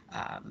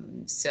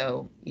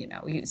 So, you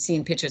know, you've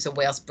seen pictures of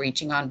whales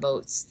breaching on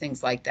boats,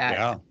 things like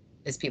that,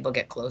 as people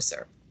get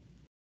closer.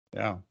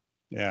 Yeah.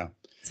 Yeah.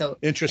 So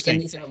interesting.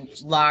 Again,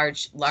 these are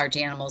large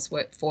animals,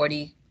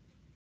 40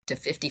 to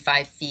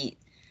 55 feet.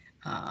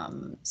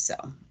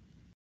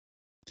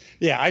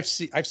 Yeah, I've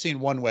seen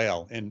one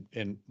whale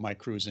in my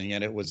cruising,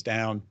 and it was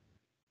down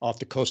off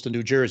the coast of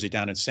New Jersey,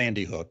 down in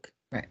Sandy Hook.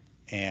 Right.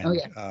 And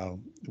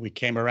we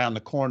came around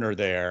the corner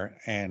there,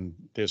 and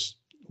this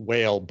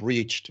whale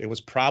breached. It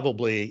was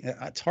probably,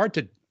 it's hard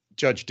to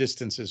judge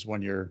distances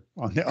when you're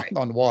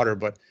on water,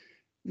 but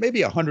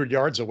maybe 100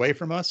 yards away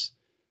from us.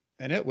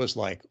 And it was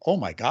like, oh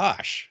my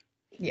gosh.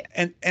 Yeah.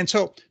 And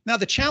so now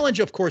the challenge,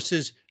 of course,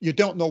 is you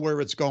don't know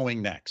where it's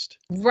going next.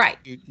 Right.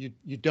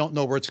 You don't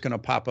know where it's going to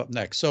pop up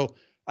next. So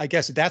I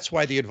guess that's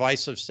why the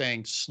advice of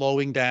saying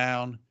slowing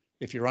down,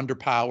 if you're under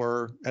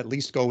power, at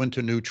least go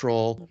into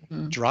neutral,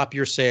 drop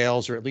your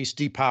sails, or at least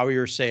depower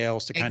your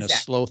sails to kind of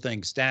slow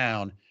things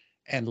down,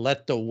 and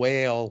let the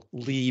whale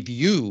leave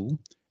you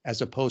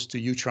as opposed to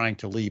you trying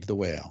to leave the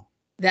whale.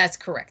 That's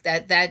correct.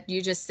 That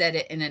you just said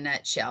it in a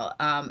nutshell.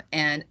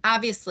 And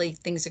obviously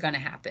things are going to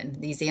happen.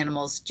 These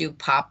animals do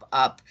pop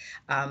up.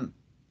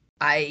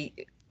 The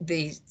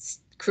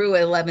crew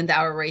at 11th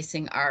Hour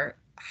Racing are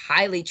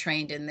highly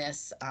trained in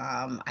this.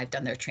 I've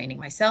done their training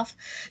myself,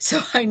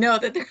 so I know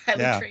that they're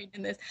highly trained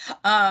in this.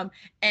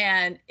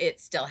 And it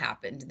still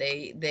happened.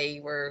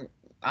 They were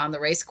on the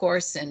race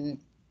course, and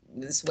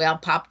this whale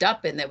popped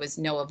up, and there was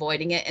no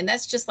avoiding it. And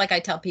that's just like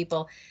I tell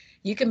people.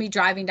 You can be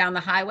driving down the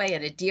highway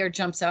and a deer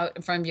jumps out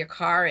in front of your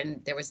car,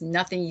 and there was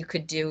nothing you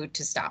could do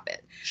to stop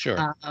it.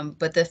 Sure.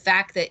 But the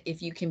fact that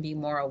if you can be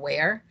more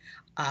aware,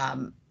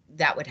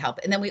 that would help.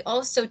 And then we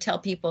also tell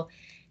people,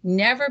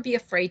 never be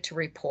afraid to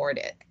report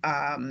it.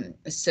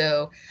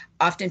 So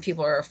often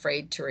people are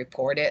afraid to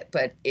report it,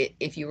 but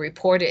if you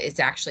report it,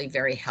 it's actually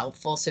very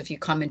helpful. So if you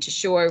come into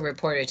shore,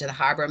 report it to the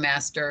harbor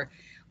master.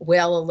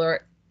 Whale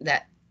Alert,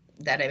 that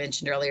I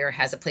mentioned earlier,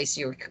 has a place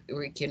you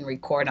can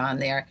record on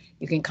there.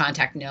 You can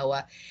contact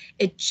NOAA.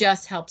 It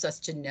just helps us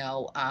to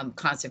know,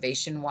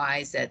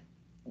 conservation-wise, that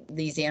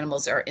these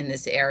animals are in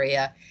this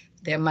area.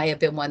 There might have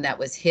been one that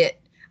was hit.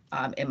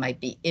 It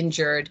might be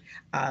injured.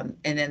 And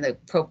then the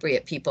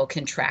appropriate people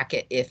can track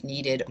it if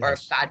needed. Yes. Or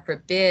if, God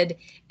forbid,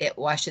 it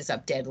washes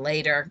up dead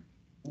later,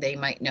 they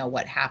might know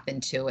what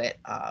happened to it,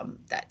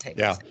 that type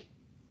of thing.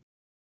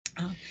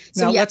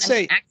 So now, let's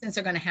say accidents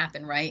are going to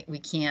happen, right? We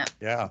can't,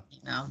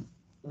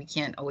 we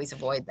can't always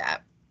avoid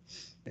that.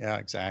 Yeah,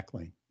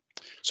 exactly.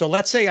 So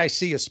let's say I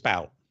see a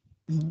spout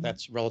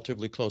that's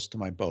relatively close to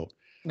my boat.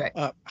 Right.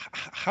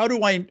 How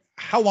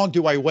long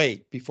do I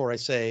wait before I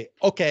say,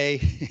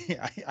 okay,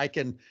 I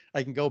can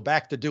go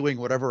back to doing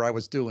whatever I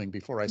was doing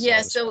before I saw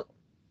this? So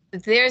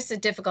there's a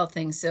difficult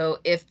thing. So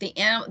if the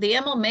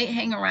animal may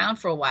hang around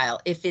for a while.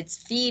 If it's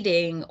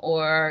feeding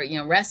or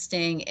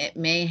resting, it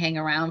may hang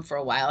around for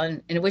a while,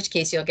 and in which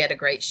case you'll get a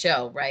great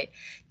show, right?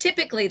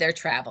 Typically they're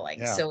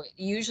traveling. So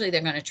usually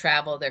they're going to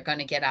travel, they're going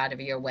to get out of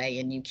your way,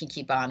 and you can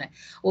keep on it.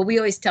 What we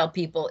always tell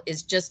people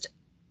is just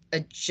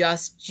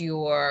adjust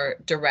your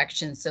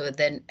direction so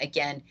then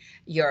again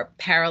you're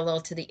parallel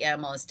to the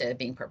animal instead of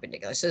being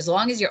perpendicular. So as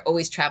long as you're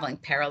always traveling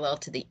parallel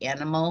to the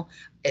animal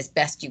as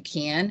best you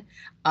can,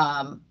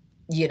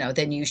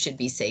 then you should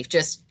be safe.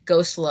 Just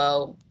go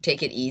slow,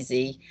 take it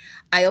easy.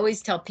 I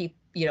always tell people,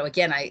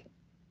 again, I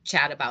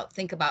chat about,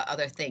 think about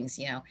other things.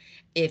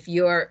 If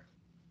you're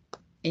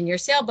in your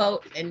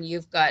sailboat and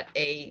you've got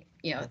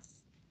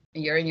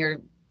you're in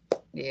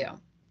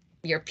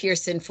your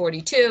Pearson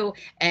 42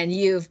 and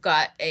you've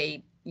got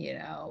a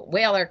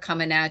whaler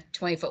coming at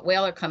 20-foot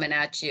whaler coming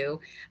at you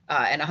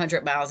at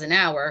 100 miles an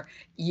hour,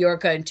 you're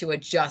going to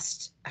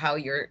adjust how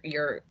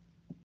you're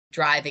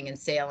driving and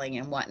sailing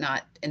and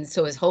whatnot, and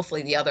so is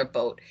hopefully the other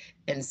boat.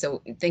 And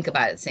so think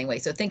about it the same way.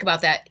 So think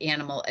about that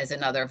animal as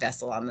another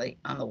vessel on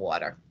the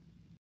water.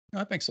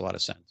 That makes a lot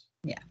of sense.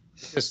 Yeah.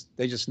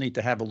 They just need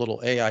to have a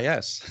little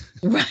AIS.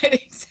 Right,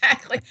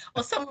 exactly.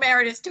 Well, some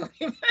mariners do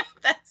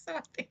that, so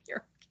I think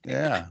you're okay.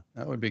 Yeah,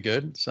 that would be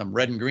good. Some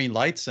red and green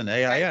lights and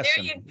AIS. Right,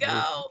 there you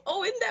go. Oh,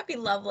 wouldn't that be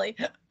lovely?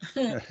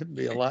 It'd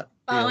be a lot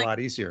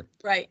easier.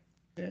 Right.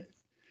 Yeah.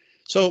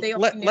 So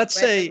let's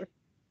say,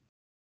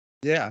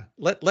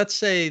 let's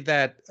say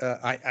that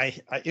I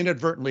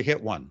inadvertently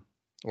hit one,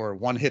 or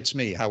one hits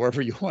me,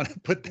 however you want to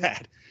put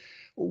that.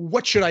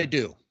 What should I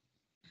do?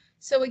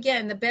 So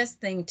again, the best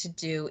thing to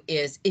do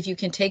is if you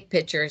can take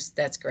pictures,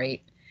 that's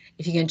great.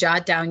 If you can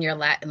jot down your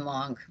Latin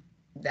long,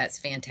 that's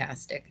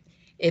fantastic.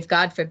 If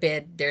God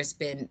forbid there's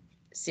been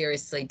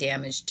seriously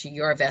damage to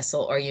your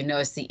vessel, or you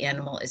notice the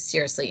animal is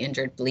seriously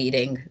injured,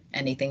 bleeding,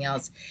 anything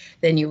else,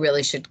 then you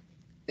really should,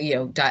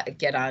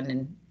 get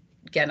on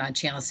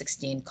Channel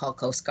 16, call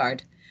Coast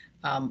Guard,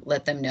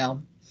 let them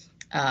know.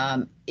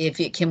 If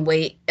it can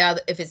wait,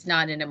 if it's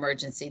not an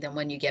emergency, then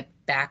when you get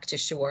back to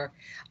shore,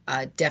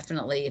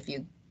 definitely if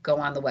you go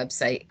on the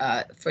website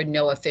for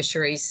NOAA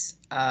fisheries,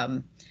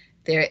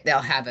 they'll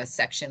have a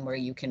section where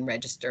you can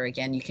register.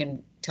 Again, you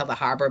can tell the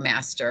harbor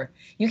master,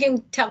 you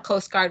can tell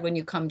Coast Guard when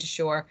you come to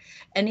shore.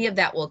 Any of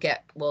that will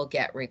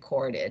get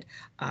recorded.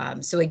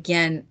 So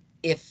again,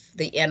 if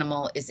the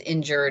animal is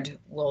injured,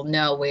 we'll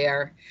know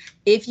where.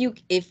 If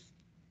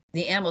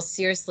the animal's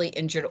seriously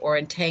injured or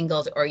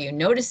entangled, or you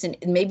notice,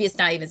 maybe it's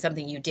not even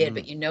something you did,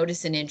 but you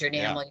notice an injured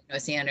animal, you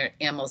notice the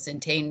animal's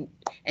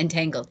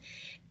entangled.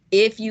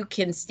 If you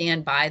can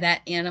stand by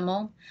that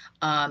animal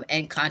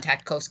and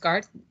contact Coast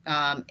Guard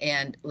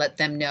and let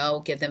them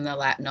know, give them the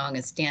Latin long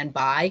and stand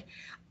by,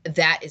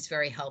 that is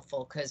very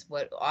helpful, because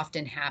what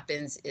often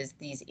happens is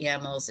these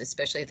animals,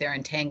 especially if they're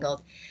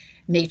entangled,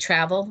 may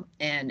travel,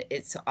 and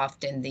it's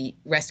often the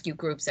rescue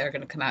groups that are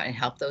going to come out and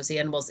help those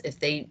animals. If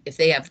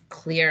they have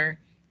clear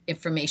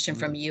information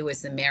from you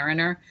as the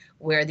mariner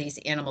where these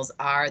animals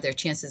are, their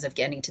chances of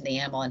getting to the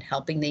animal and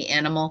helping the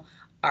animal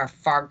are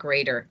far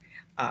greater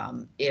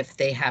if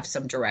they have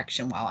some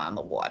direction while on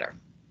the water.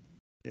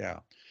 Yeah.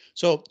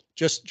 So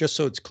just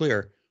so it's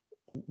clear,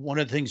 one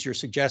of the things you're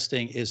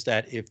suggesting is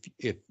that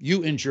if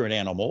you injure an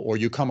animal or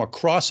you come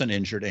across an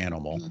injured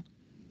animal,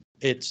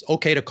 it's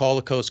okay to call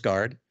the Coast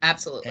Guard.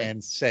 Absolutely.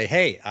 And say,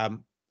 hey,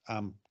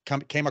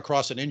 came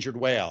across an injured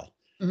whale,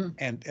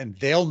 and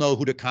they'll know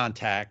who to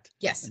contact.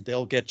 Yes. And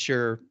they'll get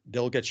your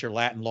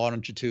Latin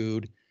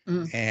longitude,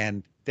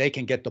 and they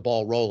can get the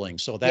ball rolling.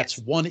 So that's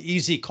one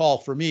easy call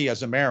for me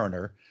as a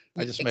mariner.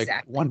 I just make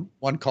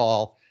one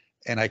call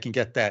and I can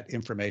get that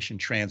information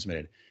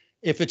transmitted.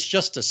 If it's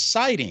just a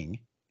sighting,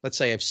 let's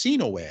say I've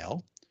seen a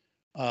whale,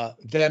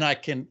 then I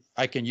can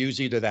use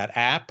either that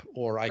app,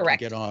 or I can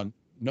get on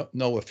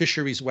NOAA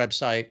Fisheries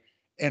website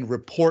and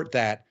report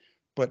that.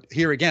 But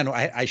here again,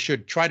 I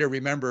should try to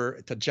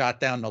remember to jot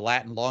down the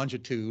Latin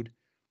longitude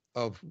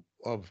of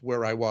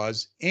where I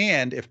was,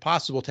 and if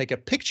possible, take a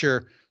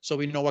picture so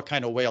we know what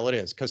kind of whale it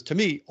is. Because to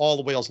me, all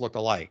the whales look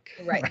alike.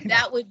 Right.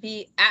 That would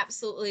be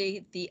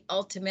absolutely the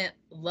ultimate,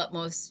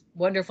 most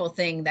wonderful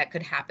thing that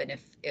could happen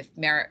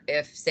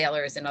if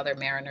sailors and other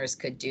mariners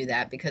could do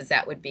that, because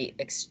that would be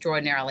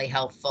extraordinarily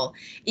helpful.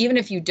 Even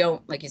if you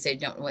don't, like you say,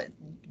 don't know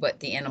what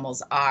the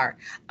animals are.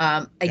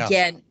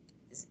 Again,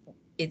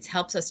 it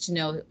helps us to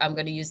know. I'm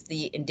going to use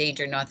the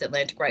endangered North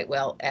Atlantic right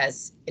whale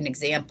as an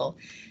example.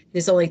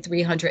 There's only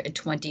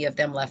 320 of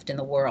them left in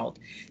the world.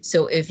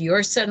 So if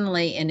you're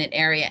suddenly in an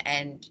area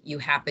and you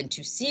happen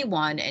to see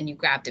one and you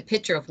grabbed a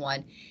picture of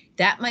one,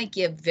 that might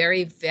give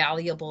very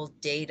valuable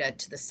data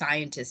to the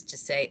scientists to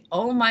say,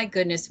 oh my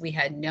goodness, we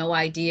had no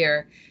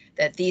idea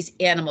that these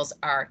animals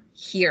are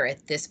here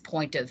at this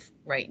point of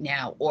right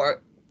now,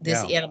 or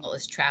this animal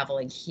is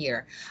traveling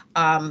here.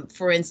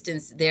 For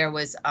instance, there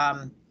was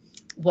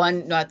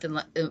one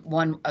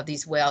of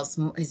these whales,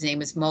 his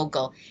name is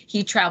Mogul.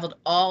 He traveled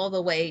all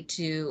the way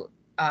to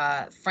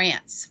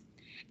France,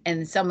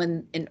 and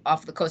someone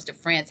off the coast of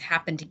France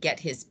happened to get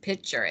his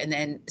picture. And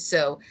then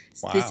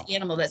this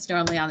animal that's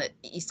normally on the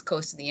east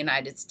coast of the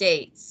United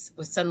States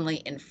was suddenly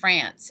in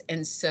France.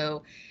 And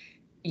so,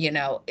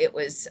 it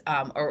was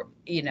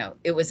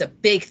it was a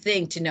big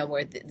thing to know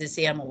where this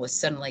animal was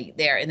suddenly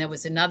there. And there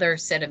was another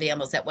set of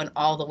animals that went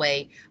all the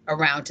way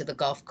around to the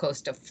Gulf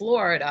Coast of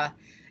Florida.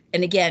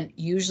 and again,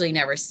 usually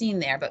never seen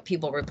there, but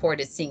people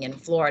reported seeing in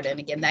Florida. And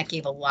again, that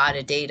gave a lot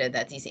of data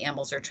that these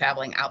animals are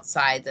traveling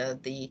outside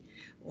the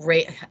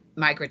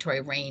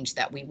migratory range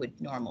that we would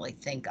normally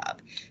think of.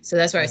 So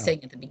that's what I was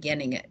saying at the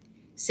beginning.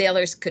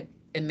 Sailors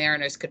and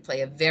mariners could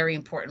play a very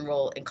important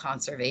role in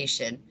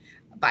conservation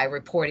by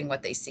reporting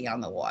what they see on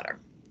the water.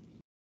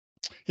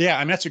 Yeah, I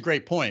mean, that's a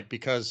great point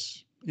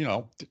because,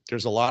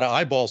 there's a lot of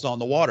eyeballs on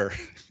the water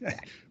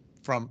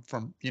from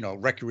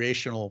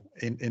recreational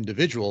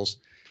individuals.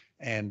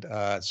 And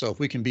so if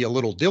we can be a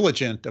little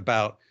diligent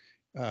about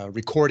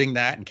recording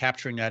that and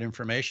capturing that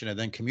information and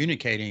then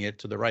communicating it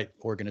to the right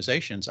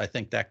organizations, I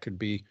think that could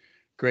be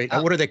great.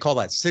 What do they call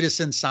that?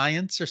 Citizen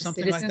science or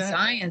something like that? Citizen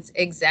science,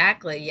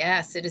 exactly.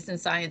 Yeah, citizen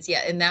science.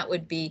 Yeah, and that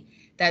would be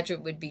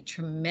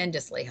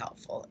tremendously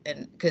helpful.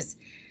 And because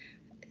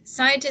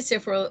scientists,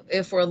 if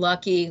we're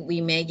lucky,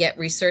 we may get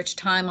research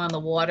time on the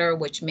water,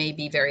 which may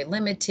be very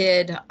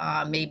limited.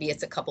 Maybe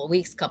it's a couple of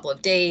weeks, couple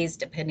of days,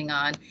 depending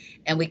on,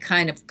 and we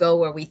kind of go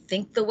where we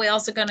think the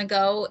whales are going to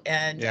go,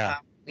 and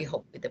we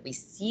hope that we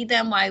see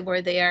them while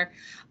we're there.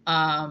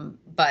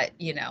 But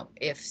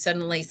if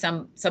suddenly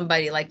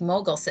somebody like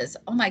Mogul says,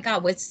 "Oh my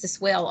God, what's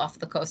this whale off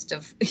the coast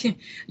of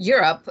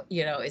Europe?"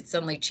 It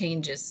suddenly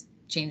changes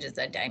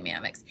the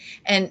dynamics.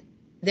 And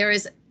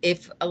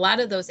if a lot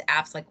of those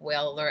apps like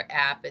Whale Alert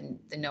app and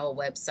the NOAA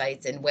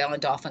websites and Whale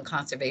and Dolphin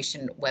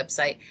Conservation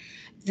website,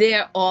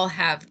 they all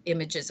have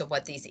images of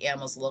what these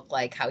animals look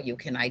like, how you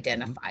can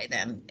identify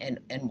them and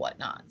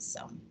whatnot.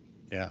 So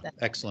yeah,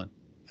 excellent.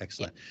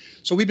 Yeah.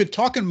 So we've been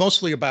talking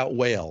mostly about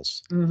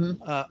whales.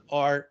 Mm-hmm.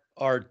 Are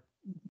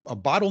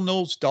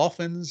bottlenose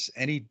dolphins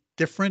any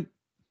different?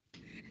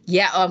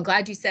 Yeah, I'm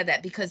glad you said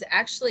that, because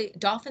actually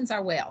dolphins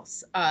are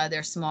whales.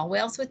 They're small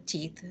whales with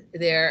teeth.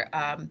 They're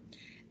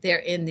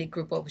in the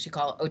group of what you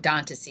call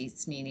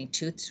odontocetes, meaning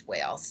toothed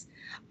whales.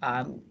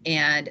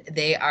 And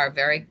they are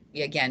very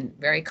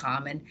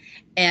common.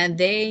 And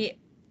they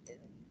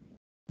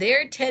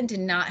tend to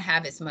not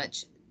have as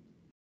much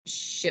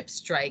ship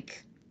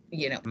strike,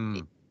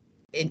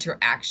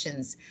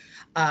 interactions.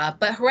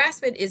 But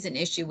harassment is an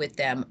issue with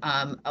them.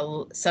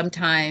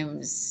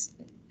 Sometimes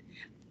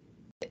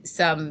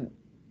some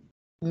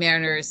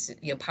mariners,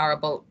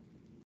 powerboat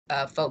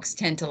folks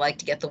tend to like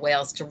to get the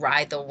whales to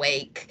ride the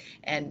wake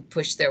and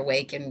push their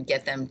wake and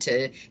get them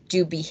to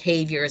do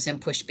behaviors and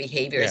push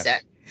behaviors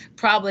that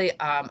probably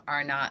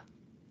are not,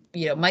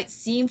 might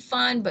seem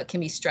fun, but can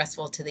be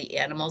stressful to the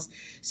animals.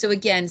 So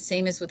again,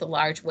 same as with the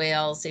large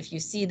whales, if you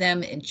see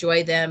them,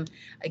 enjoy them,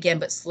 again,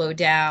 but slow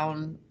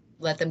down,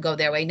 let them go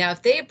their way. Now,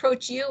 if they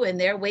approach you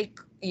and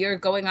you're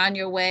going on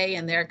your way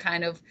and they're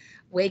kind of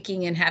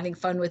waking and having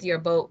fun with your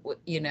boat,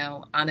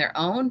 on their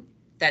own,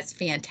 that's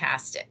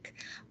fantastic.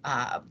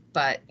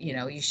 But,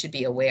 you should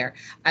be aware.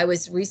 I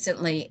was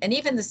recently, and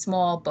even the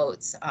small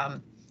boats,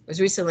 was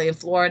recently in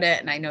Florida,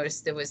 and I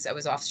noticed I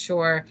was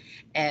offshore,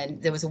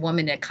 and there was a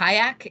woman in a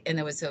kayak, and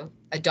there was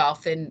a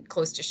dolphin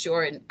close to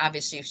shore, and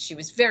obviously she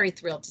was very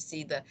thrilled to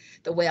see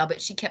the whale, but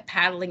she kept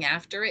paddling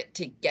after it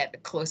to get a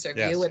closer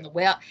view, and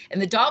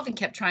the dolphin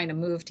kept trying to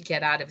move to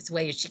get out of its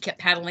way, and she kept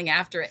paddling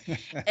after it.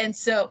 And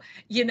so,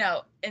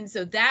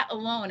 that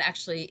alone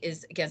actually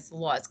is against the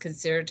law. It's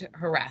considered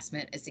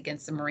harassment. It's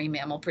against the Marine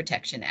Mammal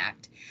Protection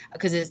Act,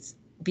 because it's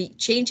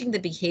changing the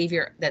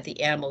behavior that the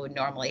animal would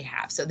normally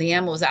have. So the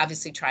animal was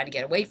obviously trying to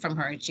get away from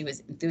her, and she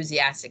was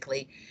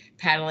enthusiastically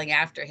paddling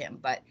after him.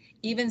 But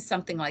even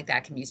something like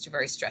that can be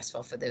very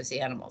stressful for those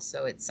animals.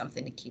 So it's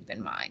something to keep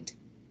in mind.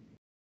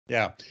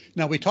 Yeah.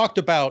 Now, we talked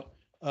about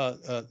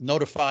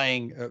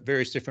notifying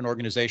various different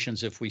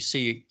organizations if we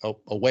see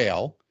a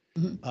whale.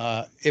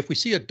 Mm-hmm. If we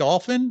see a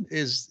dolphin,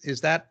 is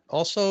that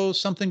also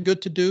something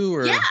good to do,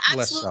 or less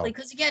so? Absolutely,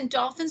 because again,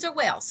 dolphins are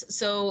whales.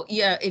 So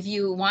yeah, if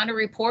you want to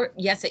report,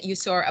 that you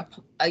saw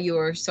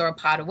a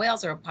pod of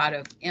whales or a pod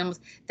of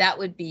animals, that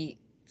would be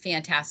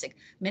fantastic.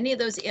 Many of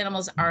those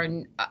animals are,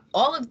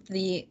 all of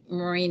the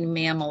marine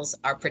mammals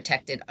are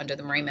protected under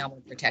the Marine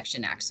Mammal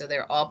Protection Act. So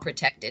they're all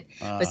protected,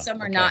 but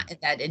some are not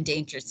at that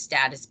endangered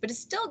status. But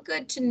it's still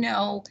good to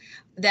know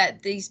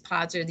that these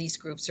pods or these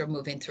groups are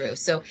moving through.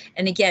 So,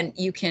 and again,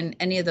 you can,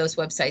 any of those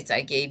websites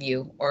I gave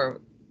you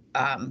or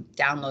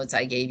downloads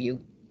I gave you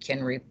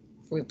can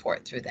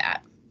report through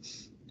that.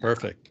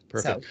 Perfect.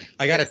 So,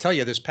 I got to tell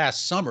you, this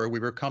past summer, we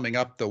were coming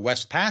up the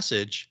West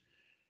Passage,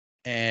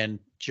 and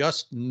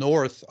just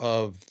north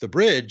of the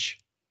bridge,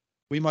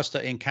 we must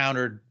have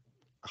encountered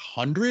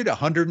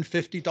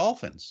 150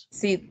 dolphins.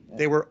 See,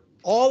 they were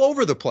all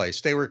over the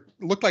place.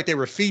 Looked like they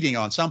were feeding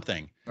on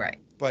something. Right.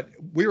 But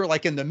we were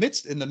like in the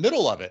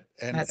middle of it.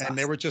 And awesome.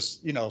 They were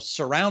just,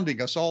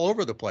 surrounding us all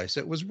over the place.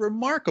 It was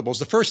remarkable. It was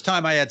the first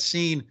time I had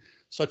seen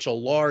such a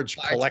large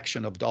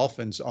collection of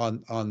dolphins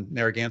on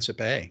Narragansett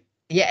Bay.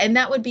 Yeah, and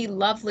that would be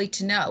lovely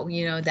to know,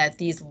 that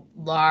these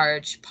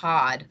large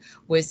pod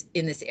was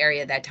in this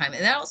area at that time.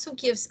 And that also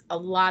gives a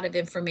lot of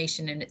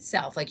information in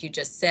itself. Like you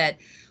just said,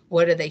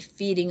 what are they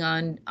feeding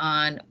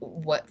on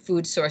what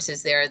food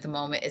sources there at the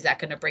moment? Is that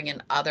going to bring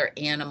in other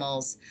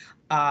animals?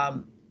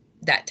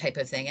 That type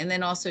of thing. And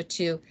then also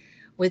too,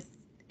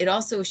 it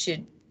also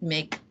should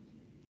make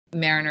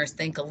mariners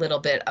think a little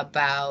bit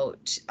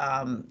about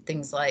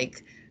things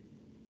like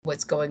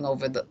what's going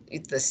over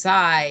the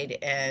side,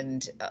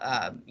 and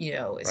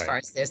as far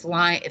as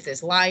if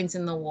there's lines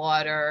in the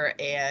water,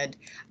 and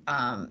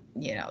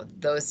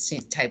those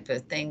type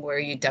of thing where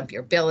you dump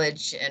your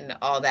billage and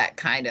all that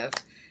kind of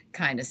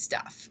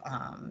stuff.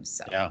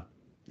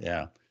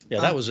 Yeah.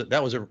 That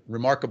was a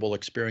remarkable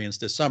experience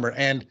this summer,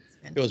 and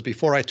it was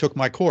before I took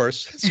my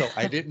course, so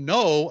I didn't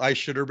know I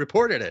should have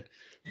reported it,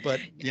 but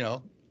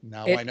now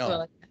I know.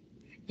 Well,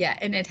 yeah,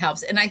 and it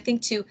helps. And I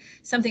think too,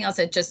 something else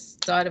I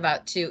just thought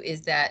about too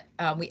is that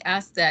we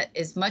ask that,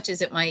 as much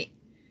as it might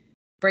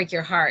break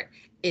your heart,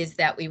 is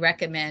that we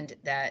recommend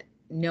that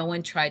no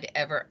one try to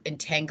ever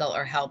entangle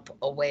or help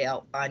a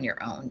whale on your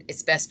own.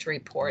 It's best to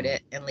report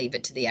it and leave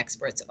it to the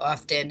experts.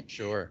 Often,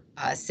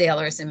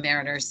 sailors and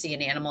mariners see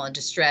an animal in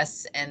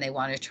distress and they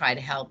want to try to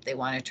help. They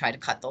want to try to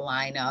cut the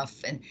line off,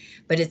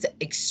 but it's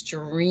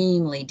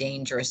extremely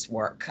dangerous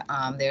work.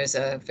 There's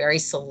a very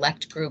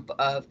select group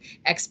of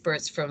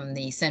experts from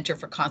the Center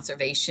for Coastal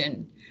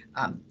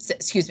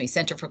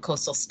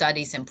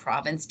Studies in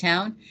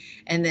Provincetown.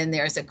 And then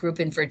there's a group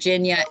in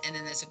Virginia, and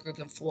then there's a group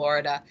in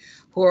Florida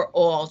who are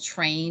all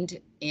trained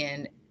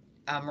in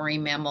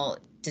marine mammal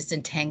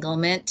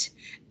disentanglement,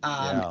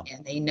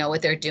 and they know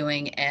what they're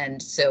doing. And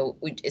so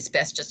it's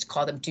best just to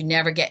call them. Do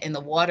never get in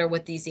the water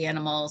with these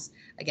animals.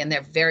 Again,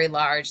 they're very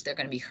large. They're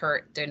going to be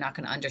hurt. They're not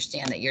going to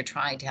understand that you're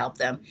trying to help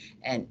them.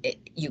 And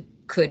you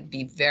could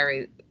be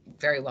very,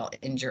 very well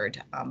injured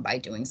by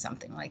doing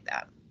something like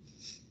that.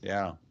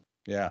 Yeah.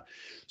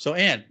 So,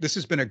 Ann, this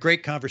has been a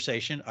great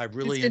conversation. I've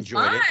really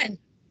enjoyed it.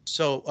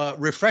 So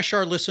refresh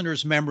our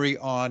listeners' memory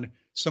on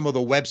some of the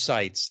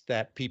websites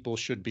that people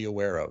should be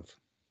aware of.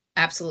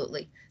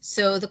 Absolutely.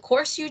 So the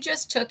course you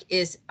just took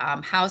is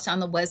housed on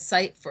the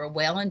website for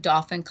whale and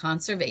dolphin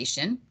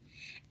conservation,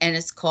 and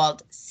it's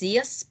called See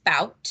a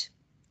Spout.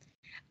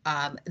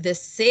 The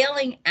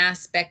sailing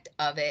aspect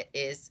of it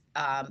is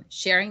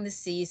sharing the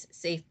seas,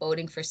 safe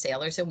boating for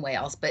sailors and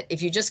whales. But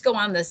if you just go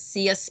on the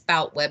See a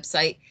Spout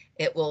website,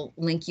 it will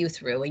link you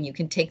through, and you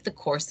can take the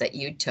course that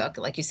you took.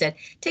 Like you said,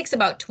 it takes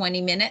about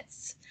 20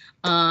 minutes,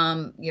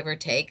 give or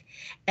take.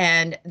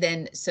 And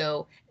then,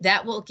 so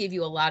that will give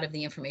you a lot of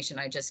the information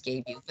I just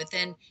gave you. But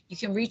then you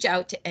can reach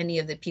out to any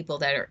of the people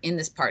that are in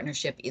this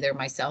partnership, either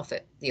myself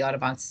at the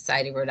Audubon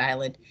Society, Rhode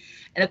Island,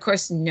 and of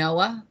course,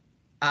 NOAA,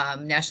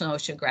 National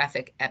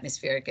Oceanographic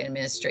Atmospheric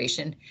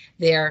Administration.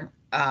 They're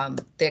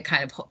kind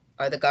of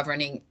are the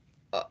governing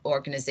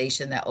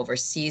organization that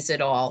oversees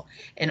it all.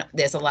 And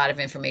there's a lot of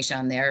information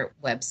on their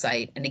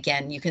website. And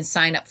again, you can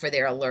sign up for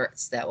their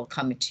alerts that will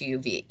come to you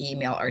via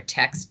email or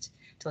text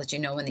to let you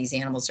know when these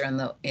animals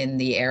are in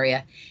the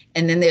area.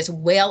 And then there's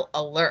Whale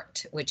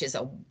Alert, which is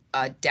a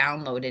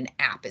download an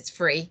app. It's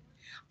free,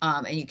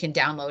 and you can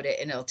download it,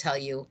 and it'll tell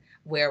you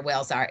where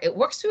whales are. It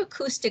works through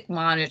acoustic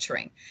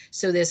monitoring.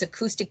 So there's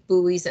acoustic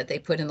buoys that they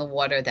put in the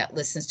water that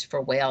listens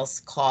for whales'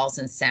 calls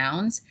and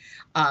sounds.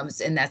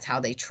 And that's how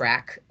they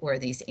track where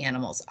these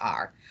animals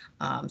are.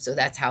 So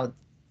that's how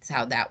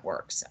that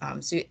works.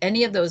 So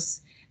any of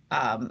those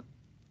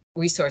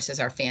resources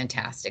are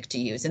fantastic to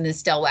use. And the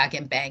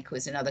Stellwagen Bank, who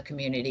is another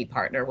community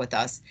partner with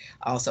us,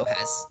 also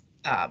has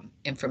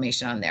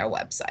information on their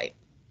website.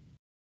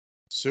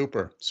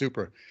 Super.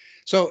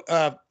 So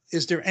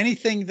is there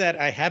anything that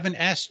I haven't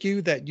asked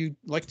you that you'd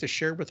like to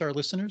share with our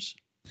listeners?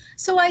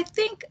 So I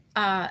think,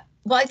 I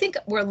think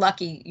we're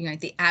lucky,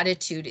 the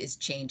attitude is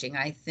changing.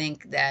 I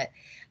think that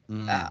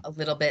a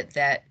little bit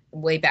that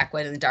way back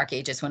when in the dark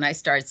ages, when I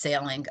started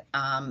sailing,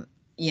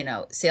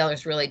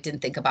 sailors really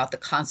didn't think about the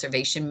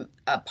conservation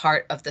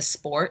part of the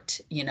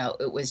sport.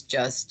 It was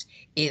just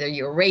either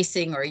you were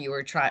racing or you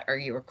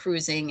were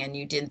cruising, and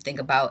you didn't think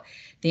about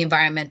the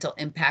environmental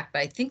impact.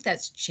 But I think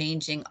that's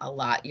changing a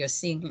lot. You're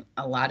seeing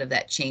a lot of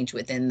that change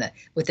within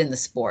the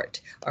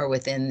sport, or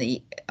within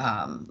the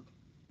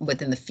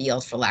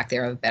field, for lack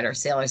thereof. Better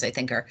sailors, I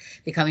think, are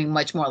becoming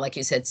much more, like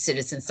you said,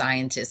 citizen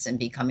scientists, and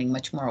becoming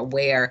much more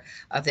aware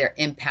of their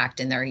impact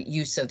and their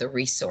use of the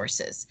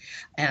resources.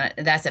 And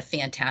that's a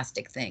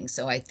fantastic thing.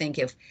 So I think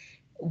if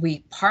we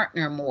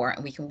partner more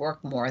and we can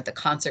work more, the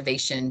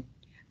conservation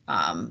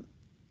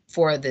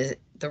for the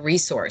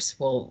resource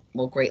will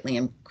greatly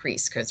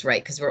increase. Because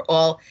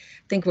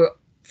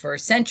for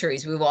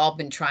centuries, we've all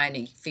been trying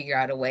to figure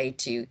out a way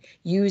to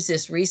use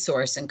this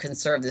resource and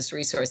conserve this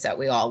resource that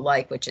we all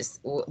which is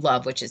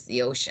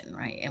the ocean,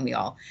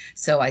 right?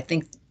 So I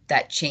think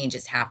that change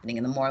is happening,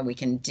 and the more we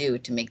can do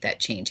to make that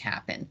change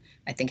happen,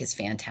 I think is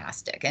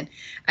fantastic. And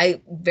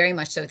I very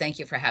much so thank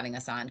you for having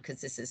us on,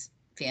 because this is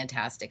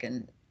fantastic.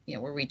 And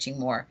we're reaching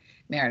more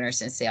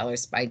mariners and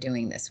sailors by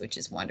doing this, which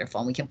is wonderful.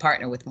 And we can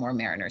partner with more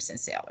mariners and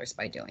sailors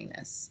by doing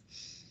this.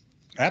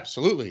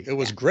 Absolutely. It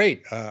was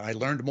great. I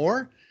learned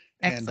more.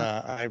 Excellent.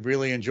 And I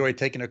really enjoyed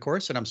taking a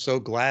course, and I'm so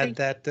glad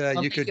that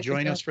you could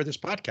join us for this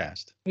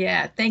podcast.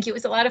 Yeah, thank you. It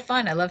was a lot of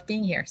fun. I love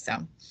being here. So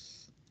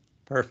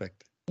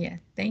perfect. Yeah,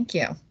 thank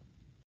you.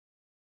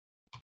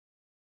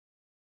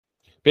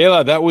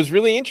 Bela, that was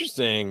really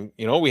interesting.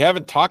 We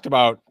haven't talked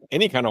about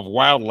any kind of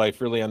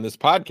wildlife really on this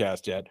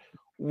podcast yet.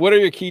 what are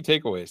your key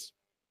takeaways?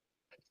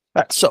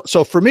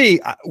 So for me,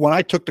 when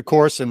I took the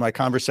course and my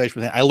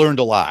conversation with him, I learned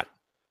a lot.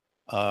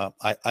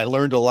 I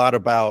learned a lot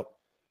about,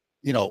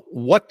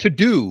 what to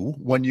do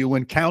when you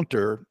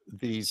encounter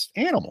these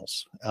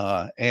animals.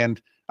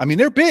 And I mean,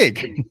 they're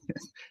big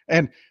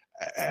and,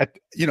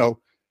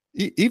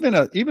 even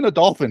a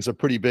dolphin's a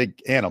pretty big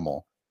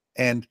animal.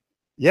 And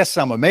yes,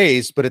 I'm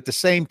amazed, but at the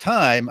same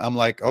time, I'm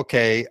like,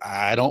 okay,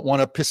 I don't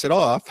want to piss it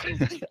off.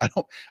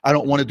 I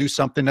don't want to do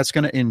something that's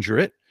going to injure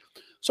it.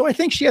 So I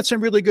think she had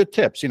some really good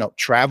tips,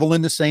 travel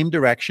in the same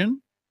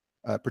direction,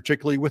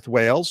 particularly with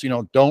whales.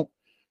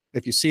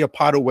 If you see a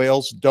pod of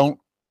whales, don't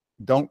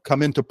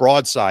come into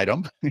broadside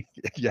them.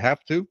 You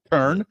have to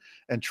turn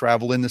and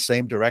travel in the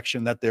same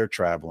direction that they're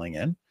traveling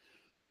in.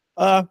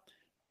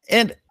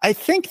 And I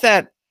think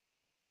that,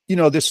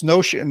 this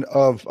notion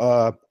of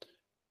I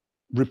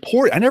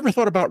never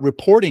thought about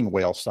reporting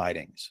whale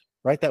sightings,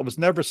 right? That was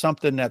never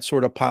something that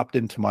sort of popped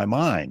into my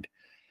mind.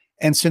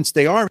 And since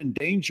they are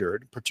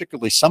endangered,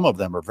 particularly some of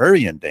them are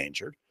very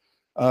endangered,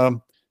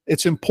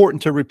 it's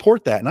important to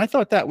report that. And I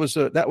thought that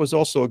was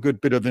also a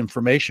good bit of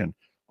information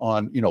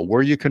on,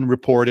 where you can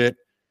report it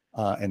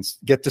and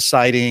get the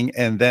sighting.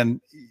 And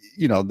then,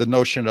 the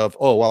notion of,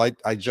 oh, well,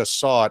 I just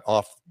saw it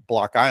off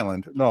Block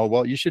Island. No,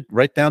 well, you should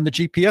write down the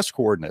GPS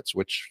coordinates,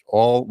 which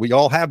we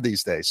all have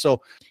these days.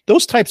 So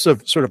those types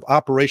of sort of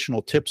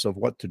operational tips of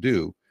what to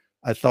do,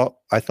 I thought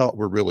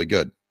were really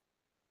good.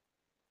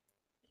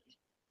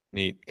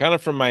 Neat. Kind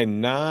of from my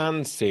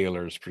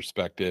non-sailor's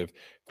perspective,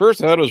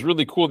 first, I thought it was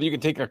really cool that you could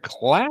take a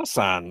class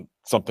on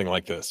something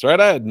like this, right?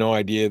 I had no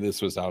idea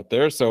this was out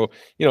there. So,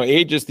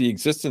 just the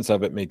existence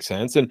of it makes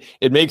sense. And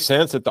it makes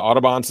sense that the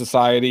Audubon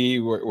Society,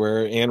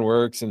 where Anne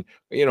works, and,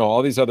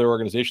 all these other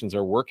organizations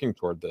are working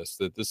toward this,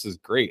 that this is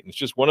great. And it's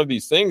just one of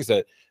these things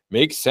that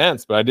makes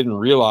sense, but I didn't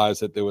realize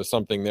that there was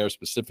something there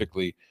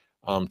specifically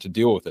to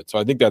deal with it. So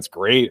I think that's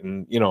great.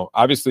 And,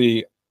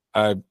 obviously,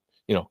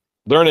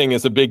 learning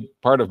is a big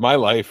part of my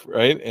life,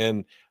 right?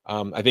 And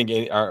I think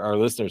our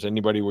listeners,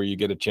 anybody where you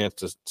get a chance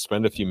to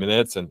spend a few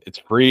minutes and it's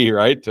free,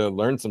 right, to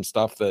learn some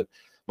stuff that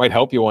might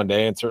help you one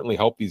day and certainly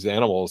help these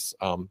animals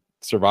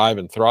survive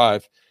and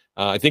thrive,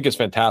 I think is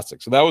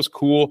fantastic. So that was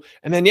cool.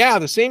 And then,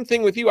 the same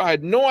thing with you. I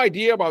had no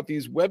idea about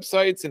these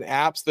websites and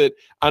apps that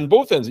on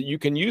both ends that you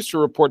can use to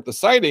report the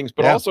sightings,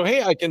 but also,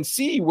 hey, I can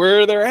see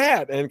where they're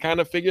at and kind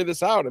of figure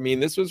this out. I mean,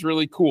 this was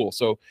really cool.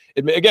 So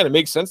it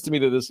makes sense to me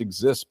that this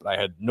exists, but I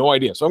had no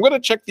idea. So I'm going to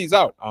check these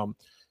out.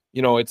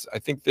 I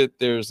think that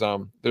there's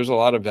a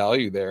lot of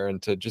value there,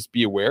 and to just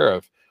be aware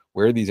of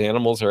where these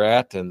animals are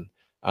at, and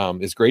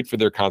is great for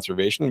their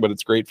conservation, but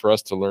it's great for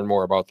us to learn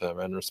more about them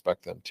and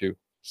respect them too.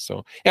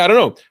 So, I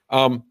don't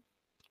know.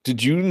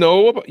 Did you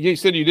know about, you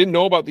said you didn't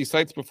know about these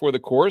sites before the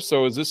course.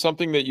 So is this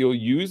something that you'll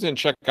use and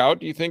check out,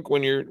 do you think,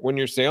 when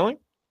you're sailing?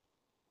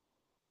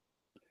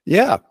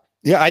 Yeah,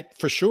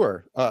 for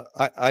sure.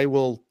 I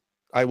will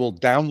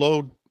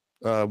download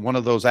one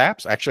of those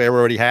apps. Actually, I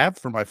already have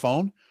for my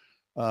phone,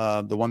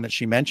 the one that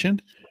she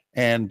mentioned.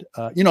 And,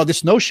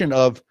 this notion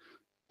of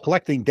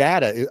collecting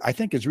data, I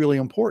think, is really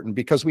important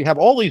because we have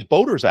all these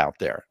boaters out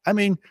there. I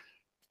mean,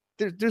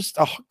 there's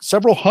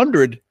several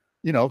hundred,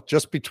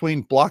 just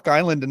between Block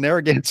Island and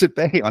Narragansett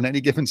Bay on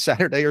any given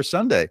Saturday or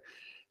Sunday.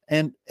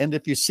 And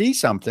if you see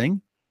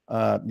something,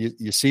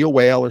 you see a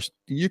whale, or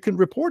you can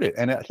report it.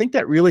 And I think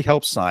that really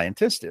helps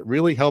scientists. It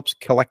really helps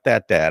collect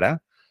that data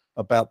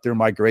about their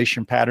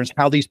migration patterns,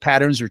 how these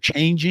patterns are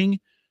changing,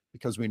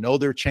 because we know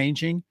they're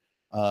changing,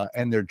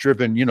 and they're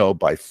driven,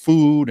 by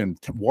food and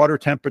water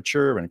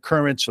temperature and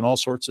currents and all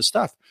sorts of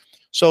stuff.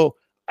 So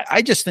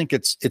I just think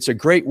it's a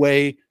great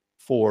way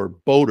for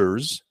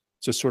boaters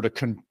to sort of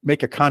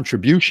make a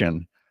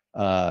contribution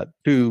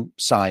to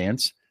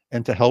science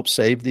and to help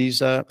save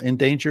these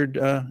endangered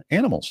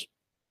animals.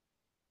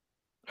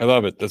 I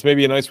love it. That's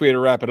maybe a nice way to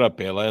wrap it up,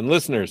 Bela. And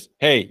listeners,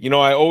 hey,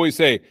 I always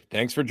say,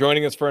 thanks for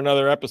joining us for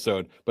another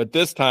episode. But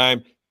this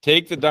time,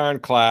 take the darn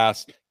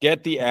class,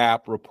 get the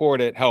app, report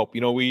it, help.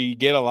 We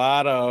get a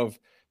lot of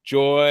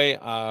joy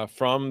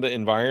from the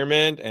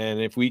environment.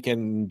 And if we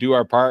can do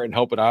our part and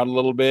help it out a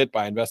little bit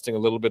by investing a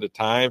little bit of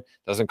time,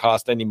 doesn't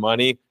cost any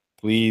money,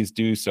 please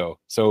do so.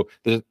 So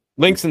the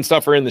links and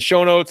stuff are in the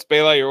show notes.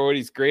 Bela, you're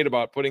always great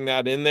about putting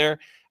that in there.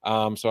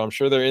 So I'm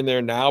sure they're in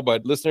there now.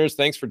 But listeners,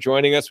 thanks for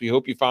joining us. We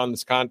hope you found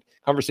this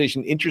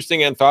conversation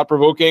interesting and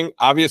thought-provoking,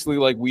 obviously,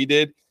 like we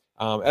did.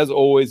 As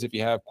always, if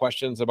you have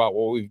questions about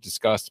what we've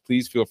discussed,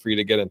 please feel free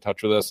to get in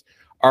touch with us.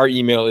 Our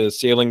email is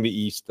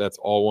sailingtheeast, that's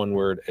all one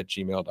word,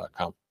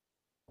 @gmail.com.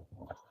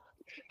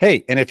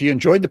 Hey, and if you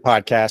enjoyed the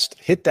podcast,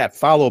 hit that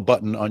follow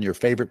button on your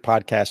favorite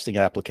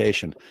podcasting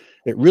application.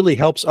 It really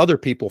helps other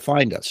people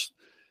find us.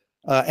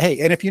 Hey,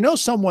 and if you know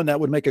someone that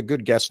would make a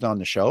good guest on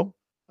the show,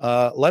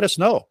 let us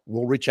know.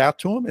 We'll reach out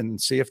to them and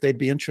see if they'd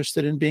be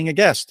interested in being a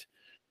guest.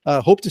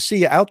 Hope to see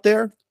you out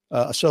there.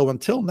 So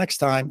until next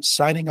time,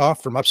 signing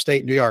off from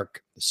upstate New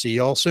York. See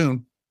you all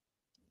soon.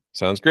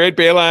 Sounds great,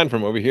 Bela,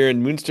 from over here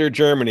in Münster,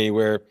 Germany,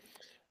 where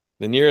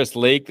the nearest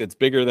lake that's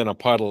bigger than a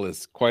puddle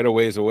is quite a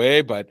ways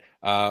away, but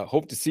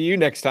Hope to see you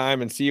next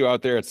time and see you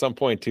out there at some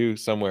point too,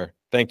 somewhere.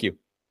 Thank you.